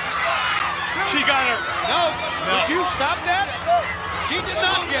 She got her. No. Did you stop that? She did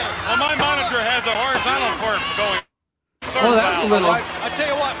not get her. Well, my monitor has a horizontal part going. Oh, that was a little. I tell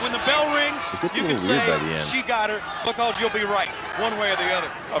you what, when the bell rings, you can say by the end. She got her because you'll be right, one way or the other.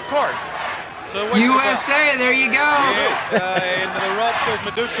 Of course. So USA, there you go. Into the ropes goes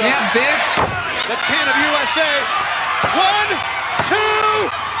Madusa. Yeah, bitch. The 10 of USA. 1,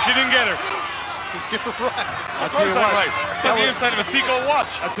 2. She didn't get her. You're right. Of course I'm right. It's like the inside of a seagull watch.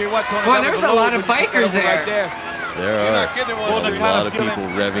 I'll tell you what, Tony. Boy, there's a lot of bikers there. There are a lot of people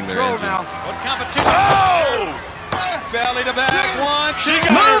revving their engines. Now. What competition? Oh! Belly to back. 1,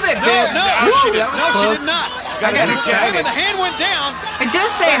 2. Move it, bitch. No, that was close. She did not. I got excited. The hand went down. It does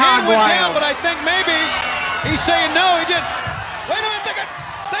say hog wild. wild. But I think maybe he's saying no, he didn't. Wait a minute. They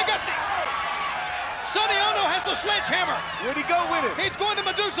got the... Sonny Ono has the sledgehammer. Where'd he go with it? He's going to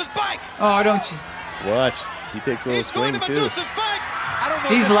Madusa's bike. Oh, don't you? Watch. He takes a little swing, too. I don't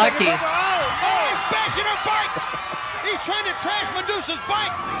know he's lucky. He's bashing her bike. He's trying to trash Madusa's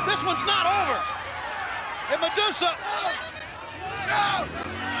bike. This one's not over. And Madusa...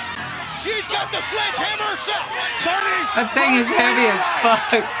 She's got the sledgehammer herself. That thing is heavy as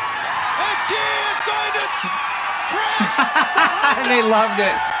fuck. And she is going to trash. They loved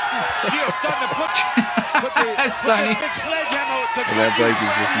it. She is starting to put the Sonny. big sledgehammer to And that bike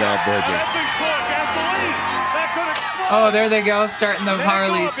is just not budging. Oh, there they go, starting the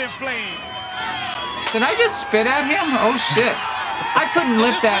Harleys. Did I just spit at him? Oh, shit. I couldn't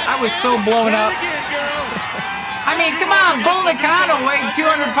lift that. I was so blown up. I mean, come on, Bull Nakano weighed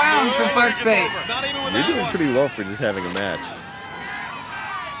 200 pounds for fuck's sake. You're doing pretty well for just having a match.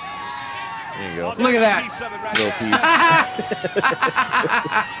 There you go. Look at that. Little piece.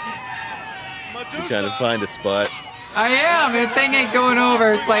 You're trying to find a spot. I am. The thing ain't going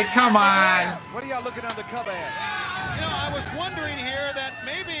over. It's like, come on. What are y'all looking on the cover at? You know, I was wondering here that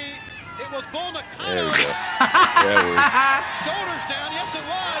maybe it was Bull Nakano. There we go. Shoulders down. Yes, it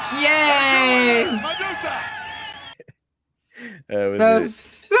was. Yay. There was That was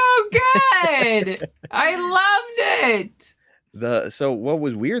so good. I loved it. So what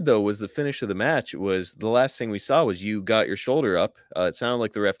was weird though was the finish of the match was the last thing we saw was you got your shoulder up. It sounded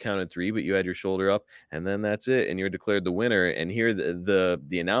like the ref counted 3, but you had your shoulder up, and then that's it, and you're declared the winner. And here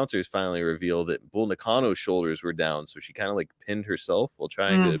the announcers finally revealed that Bull Nakano's shoulders were down, so she kind of like pinned herself while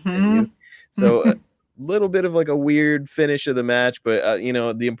trying to pin you. So a little bit of like a weird finish of the match, but you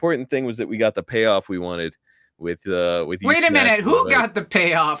know, the important thing was that we got the payoff we wanted. With you. Wait a minute, who got the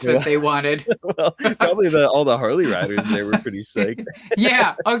payoff that they wanted? Well, probably all the Harley riders there were pretty psyched.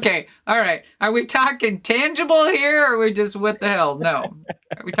 Yeah, okay, all right. Are we talking tangible here, or are we just what the hell? No.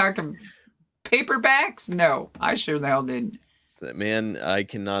 Are we talking paperbacks? No, I sure the hell didn't. Man, I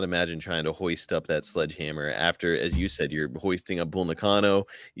cannot imagine trying to hoist up that sledgehammer after, as you said, you're hoisting up Bull Nakano,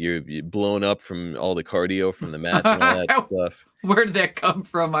 you're blown up from all the cardio from the match and all that stuff. Where did that come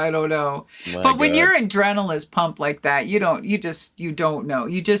from? I don't know. But when your adrenaline is pumped like that, you don't know.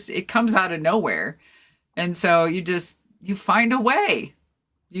 It comes out of nowhere. And so you find a way.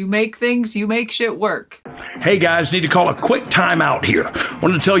 You make shit work. Hey guys, need to call a quick timeout here.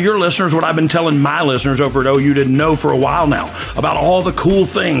 Wanted to tell your listeners what I've been telling my listeners over at OU didn't know for a while now about all the cool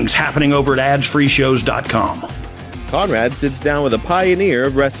things happening over at adsfreeshows.com. Conrad sits down with a pioneer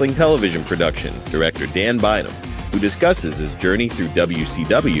of wrestling television production, director Dan Bynum, who discusses his journey through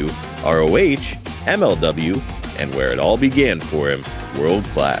WCW, ROH, MLW, and where it all began for him, world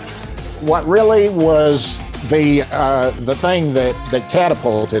class. What really was the thing that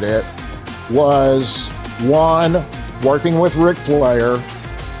catapulted it was, one, working with Ric Flair.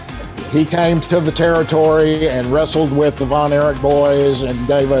 He came to the territory and wrestled with the Von Erich boys and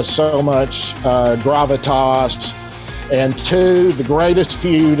gave us so much gravitas. And two, the greatest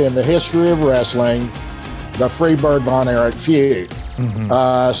feud in the history of wrestling, the Freebird Von Erich feud.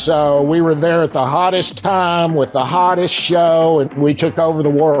 Mm-hmm. So we were there at the hottest time with the hottest show, and we took over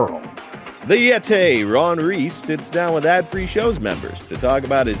the world. The Yeti, Ron Reese, sits down with Ad-Free Shows members to talk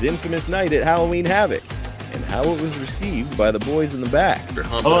about his infamous night at Halloween Havoc and how it was received by the boys in the back.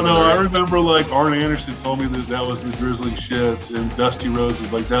 Oh, no, I remember, like, Arn Anderson told me that was the drizzling shits, and Dusty Rhodes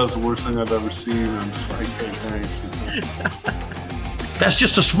was like, that was the worst thing I've ever seen. And I'm just like, hey, thanks. That's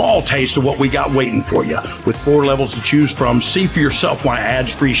just a small taste of what we got waiting for you. With 4 levels to choose from, see for yourself why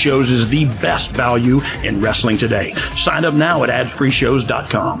Ads-Free Shows is the best value in wrestling today. Sign up now at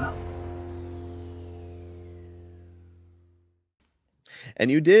adsfreeshows.com. And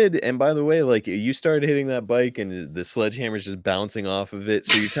you did, and by the way, like, you started hitting that bike and the sledgehammer's just bouncing off of it,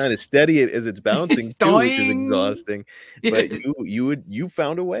 so you're trying to steady it as it's bouncing too, which is exhausting. But you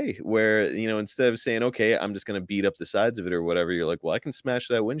found a way where, you know, instead of saying, okay, I'm just going to beat up the sides of it or whatever, you're like, well, I can smash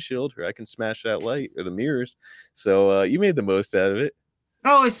that windshield, or I can smash that light or the mirrors. So you made the most out of it.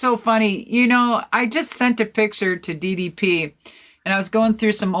 Oh, it's so funny. You know, I just sent a picture to DDP, and I was going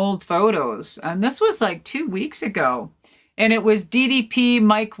through some old photos, and this was like 2 weeks ago. And it was DDP,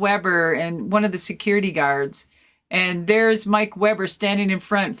 Mike Weber, and one of the security guards. And there's Mike Weber standing in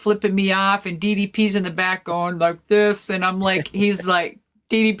front, flipping me off, and DDP's in the back going like this. And I'm like,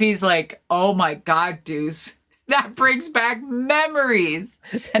 DDP's like, oh my God, Deuce. That brings back memories.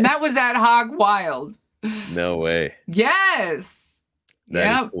 And that was at Hog Wild. No way. Yes.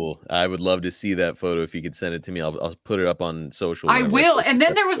 That is cool. I would love to see that photo. If you could send it to me, I'll put it up on social. I will. And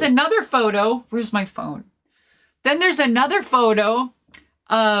then there was another photo. Where's my phone? Then there's another photo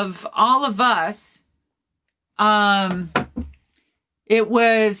of all of us. It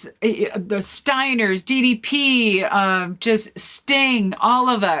was the Steiners, DDP, just Sting, all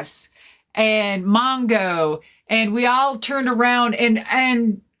of us, and Mongo, and we all turned around,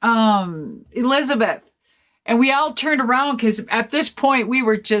 and Elizabeth. And we all turned around because at this point we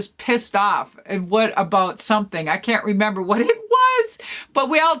were just pissed off. And what about something? I can't remember what it was, but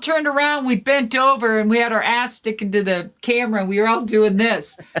we all turned around, we bent over, and we had our ass sticking to the camera, and we were all doing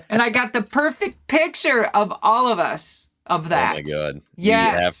this. And I got the perfect picture of all of us of that. Oh my God.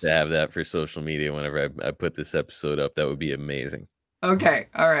 Yes. We have to have that for social media whenever I put this episode up. That would be amazing. Okay.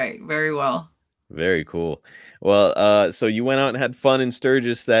 All right. Very well. Very cool. Well, so you went out and had fun in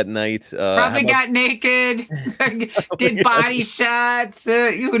Sturgis that night. Probably got naked, did body shots.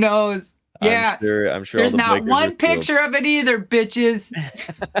 Who knows? Yeah. I'm sure There's all the not bikers one were thrilled. picture of it either, bitches.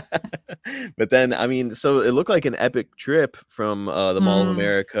 But then, I mean, so it looked like an epic trip from the Mall of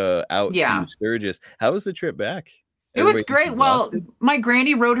America out Yeah. to Sturgis. How was the trip back? It was Everybody great. Well, exhausted? my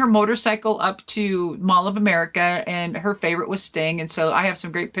granny rode her motorcycle up to Mall of America, and her favorite was Sting. And so I have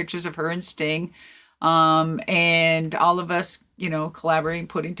some great pictures of her and Sting. And all of us, collaborating,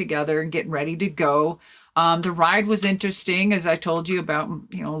 putting together and getting ready to go. The ride was interesting, as I told you about,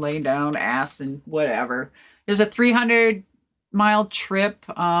 laying down ass and whatever. There's a 300-mile trip,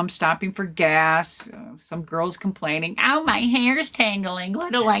 stopping for gas. Some girls complaining, "Oh, my hair's tangling.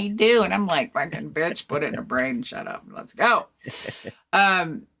 What do I do?" And I'm like, "Fucking bitch, put it in a braid and shut up. Let's go."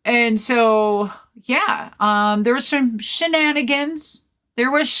 And so, yeah, there was some shenanigans. There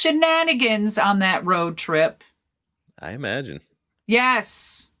was shenanigans on that road trip. I imagine.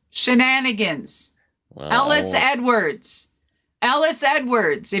 Yes, shenanigans. Well, Ellis Edwards. Ellis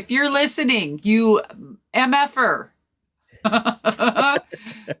Edwards, if you're listening, you MFer.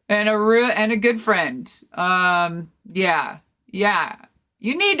 and a good friend. Yeah.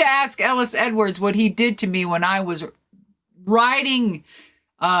 You need to ask Ellis Edwards what he did to me when I was riding.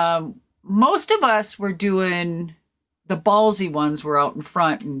 Most of us were doing the ballsy ones were out in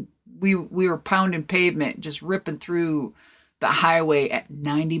front, and we were pounding pavement, just ripping through the highway at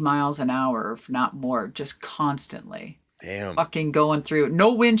 90 miles an hour, if not more, just constantly. Damn. Fucking going through.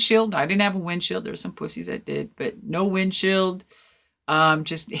 No windshield. I didn't have a windshield. There were some pussies that did, but no windshield.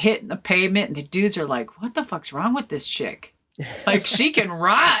 Just hitting the pavement, and the dudes are like, "What the fuck's wrong with this chick? Like, she can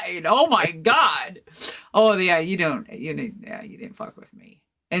ride. Oh my God." Oh yeah, you didn't fuck with me.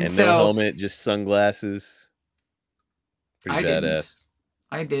 And so no helmet, just sunglasses. Pretty badass.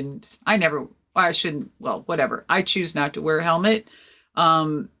 I didn't. I shouldn't. Well, whatever. I choose not to wear a helmet.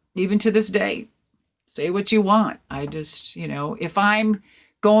 Even to this day. Say what you want. I just, if I'm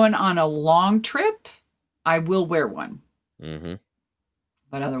going on a long trip, I will wear one. Mm-hmm.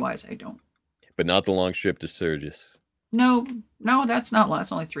 But otherwise, I don't. But not the long trip to Sturgis. No, that's not long.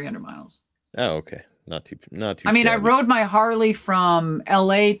 It's only 300 miles. Oh, okay. Not too. I mean, shabby. I rode my Harley from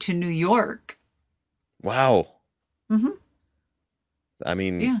LA to New York. Wow. Mm-hmm. I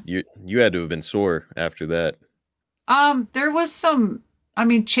mean, Yeah. you had to have been sore after that. There was some,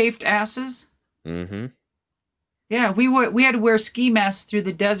 chafed asses. Mm-hmm. Yeah, we had to wear ski masks through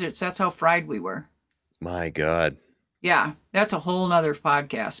the desert, so that's how fried we were. My God. Yeah, that's a whole nother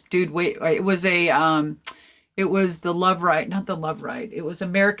podcast. Dude, wait, it was the Love Ride, not the Love Ride. It was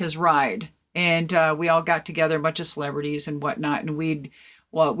America's Ride. And we all got together, a bunch of celebrities and whatnot. And we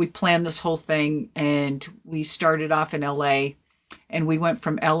planned this whole thing, and we started off in LA, and we went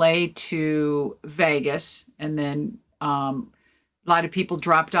from LA to Vegas, and then a lot of people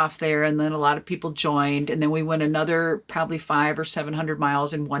dropped off there, and then a lot of people joined, and then we went another probably 500 or 700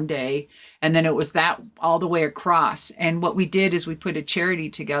 miles in one day, and then it was that all the way across. And what we did is we put a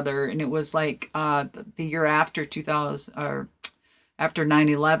charity together, and it was like the year after 2000 or after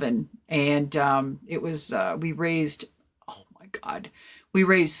 9/11, and it was we raised, oh my God, we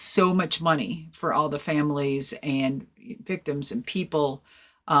raised so much money for all the families and victims and people,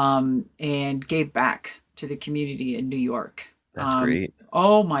 and gave back to the community in New York. That's great.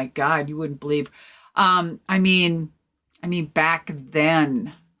 Oh my God, you wouldn't believe. I mean, back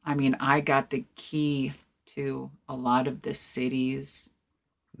then, I got the key to a lot of the cities.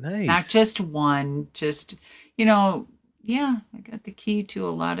 Nice. Not just one, just, I got the key to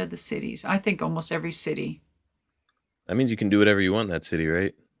a lot of the cities. I think almost every city. That means you can do whatever you want in that city,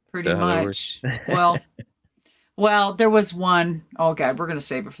 right? Pretty much. Well, there was one. Oh God, we're going to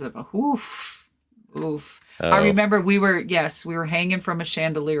save it for the, oof. I remember we were hanging from a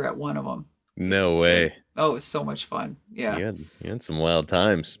chandelier at one of them. No way. Oh, it was so much fun. Yeah. You had some wild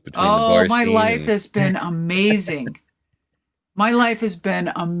times between the bar my scene life has been amazing. My life has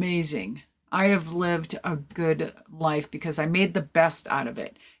been amazing. I have lived a good life because I made the best out of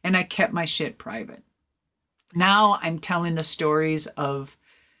it, and I kept my shit private. Now I'm telling the stories of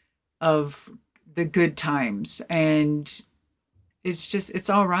the good times, and it's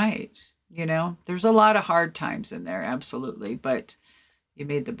all right. There's a lot of hard times in there, absolutely, but you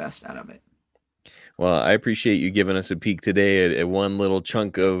made the best out of it. Well, I appreciate you giving us a peek today at one little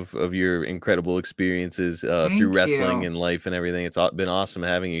chunk of your incredible experiences through wrestling and life and everything. It's been awesome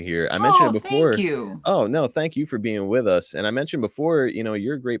having you here. I mentioned it before. Thank you. Oh, no, thank you for being with us. And I mentioned before,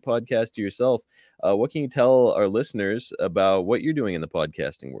 you're a great podcaster yourself. What can you tell our listeners about what you're doing in the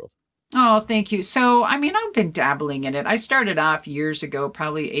podcasting world? Oh, thank you. So, I've been dabbling in it. I started off years ago,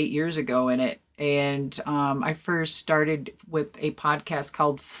 probably 8 years ago in it. And I first started with a podcast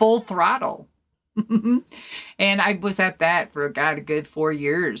called Full Throttle. And I was at that for a good 4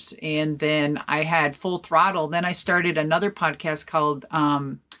 years. And then I had Full Throttle. Then I started another podcast called, I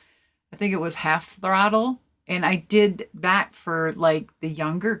think it was Half Throttle. And I did that for like the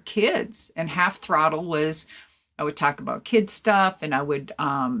younger kids. And Half Throttle was, I would talk about kid stuff, and I would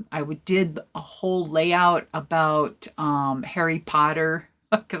did a whole layout about Harry Potter,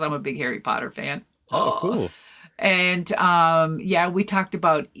 because I'm a big Harry Potter fan. Oh, cool. And we talked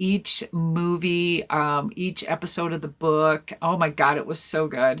about each movie, each episode of the book. Oh my God, it was so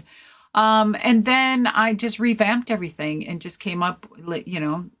good. And then I just revamped everything and just came up,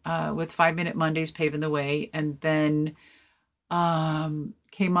 with 5 Minute Mondays paving the way, and then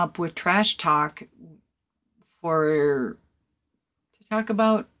came up with Trash Talk to talk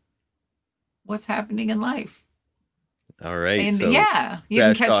about what's happening in life. All right. And so you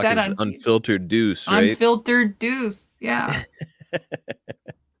can catch that on Unfiltered Deuce, right? Unfiltered Deuce. Yeah.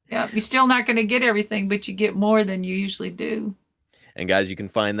 Yeah. You're still not going to get everything, but you get more than you usually do. And guys, you can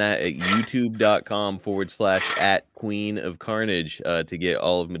find that at youtube.com/@Queen of Carnage to get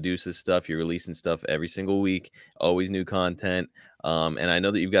all of Madusa's stuff. You're releasing stuff every single week, always new content. And I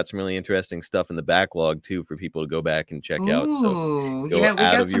know that you've got some really interesting stuff in the backlog too for people to go back and check out. So we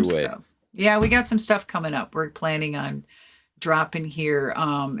got some stuff. Yeah, we got some stuff coming up. We're planning on dropping here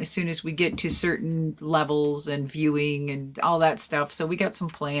as soon as we get to certain levels and viewing and all that stuff. So we got some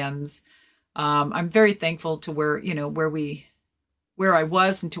plans. I'm very thankful to where I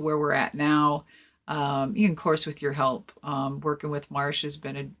was and to where we're at now. Of course, with your help, working with Marsh has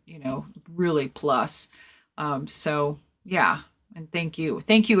been really plus. So yeah. And thank you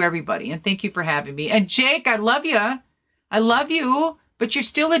everybody. And thank you for having me. And Jake, I love you, but you're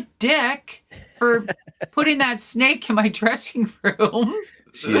still a dick for putting that snake in my dressing room.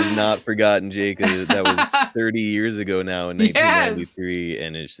 She has not forgotten, Jake. That was 30 years ago now in 1993. Yes.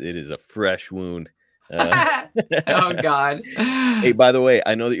 And it is a fresh wound. Oh God. Hey, by the way,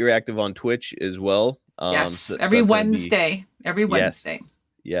 I know that you're active on Twitch as well. Yes, every Wednesday.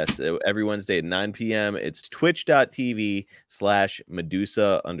 Yes, every Wednesday at 9 p.m. It's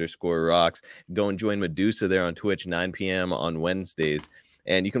twitch.tv/Madusa_rocks. Go and join Madusa there on Twitch, 9 p.m. on Wednesdays.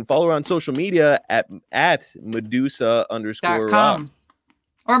 And you can follow her on social media at Madusa_rocks.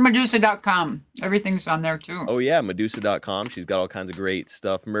 Or Madusa.com. Everything's on there too. Oh, yeah, Madusa.com. She's got all kinds of great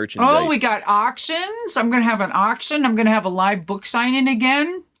stuff, merchandise. Oh, we got auctions. I'm going to have an auction. I'm going to have a live book signing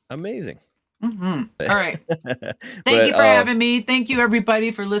again. Amazing. Mm-hmm. All right. Thank you for having me. Thank you, everybody,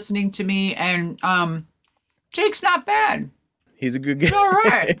 for listening to me. And Jake's not bad. He's a good guy. He's all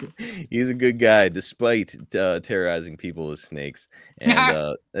right. He's a good guy, despite terrorizing people with snakes.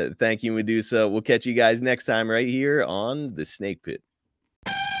 And thank you, Madusa. We'll catch you guys next time right here on The Snake Pit.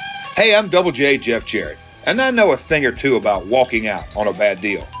 Hey, I'm Double J Jeff Jarrett, and I know a thing or two about walking out on a bad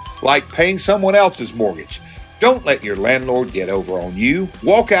deal, like paying someone else's mortgage. Don't let your landlord get over on you.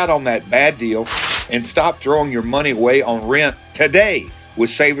 Walk out on that bad deal and stop throwing your money away on rent today with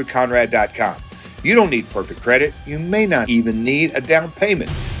SaveWithConrad.com. You don't need perfect credit. You may not even need a down payment.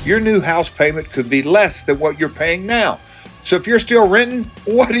 Your new house payment could be less than what you're paying now. So if you're still renting,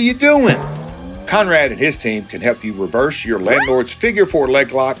 what are you doing? Conrad and his team can help you reverse your landlord's Figure 4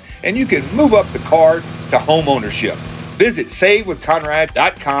 leg lock, and you can move up the card to home ownership. Visit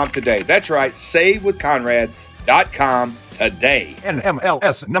SaveWithConrad.com today. That's right, SaveWithConrad.com today.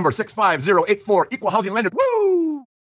 NMLS number 65084, Equal Housing Lender. Woo!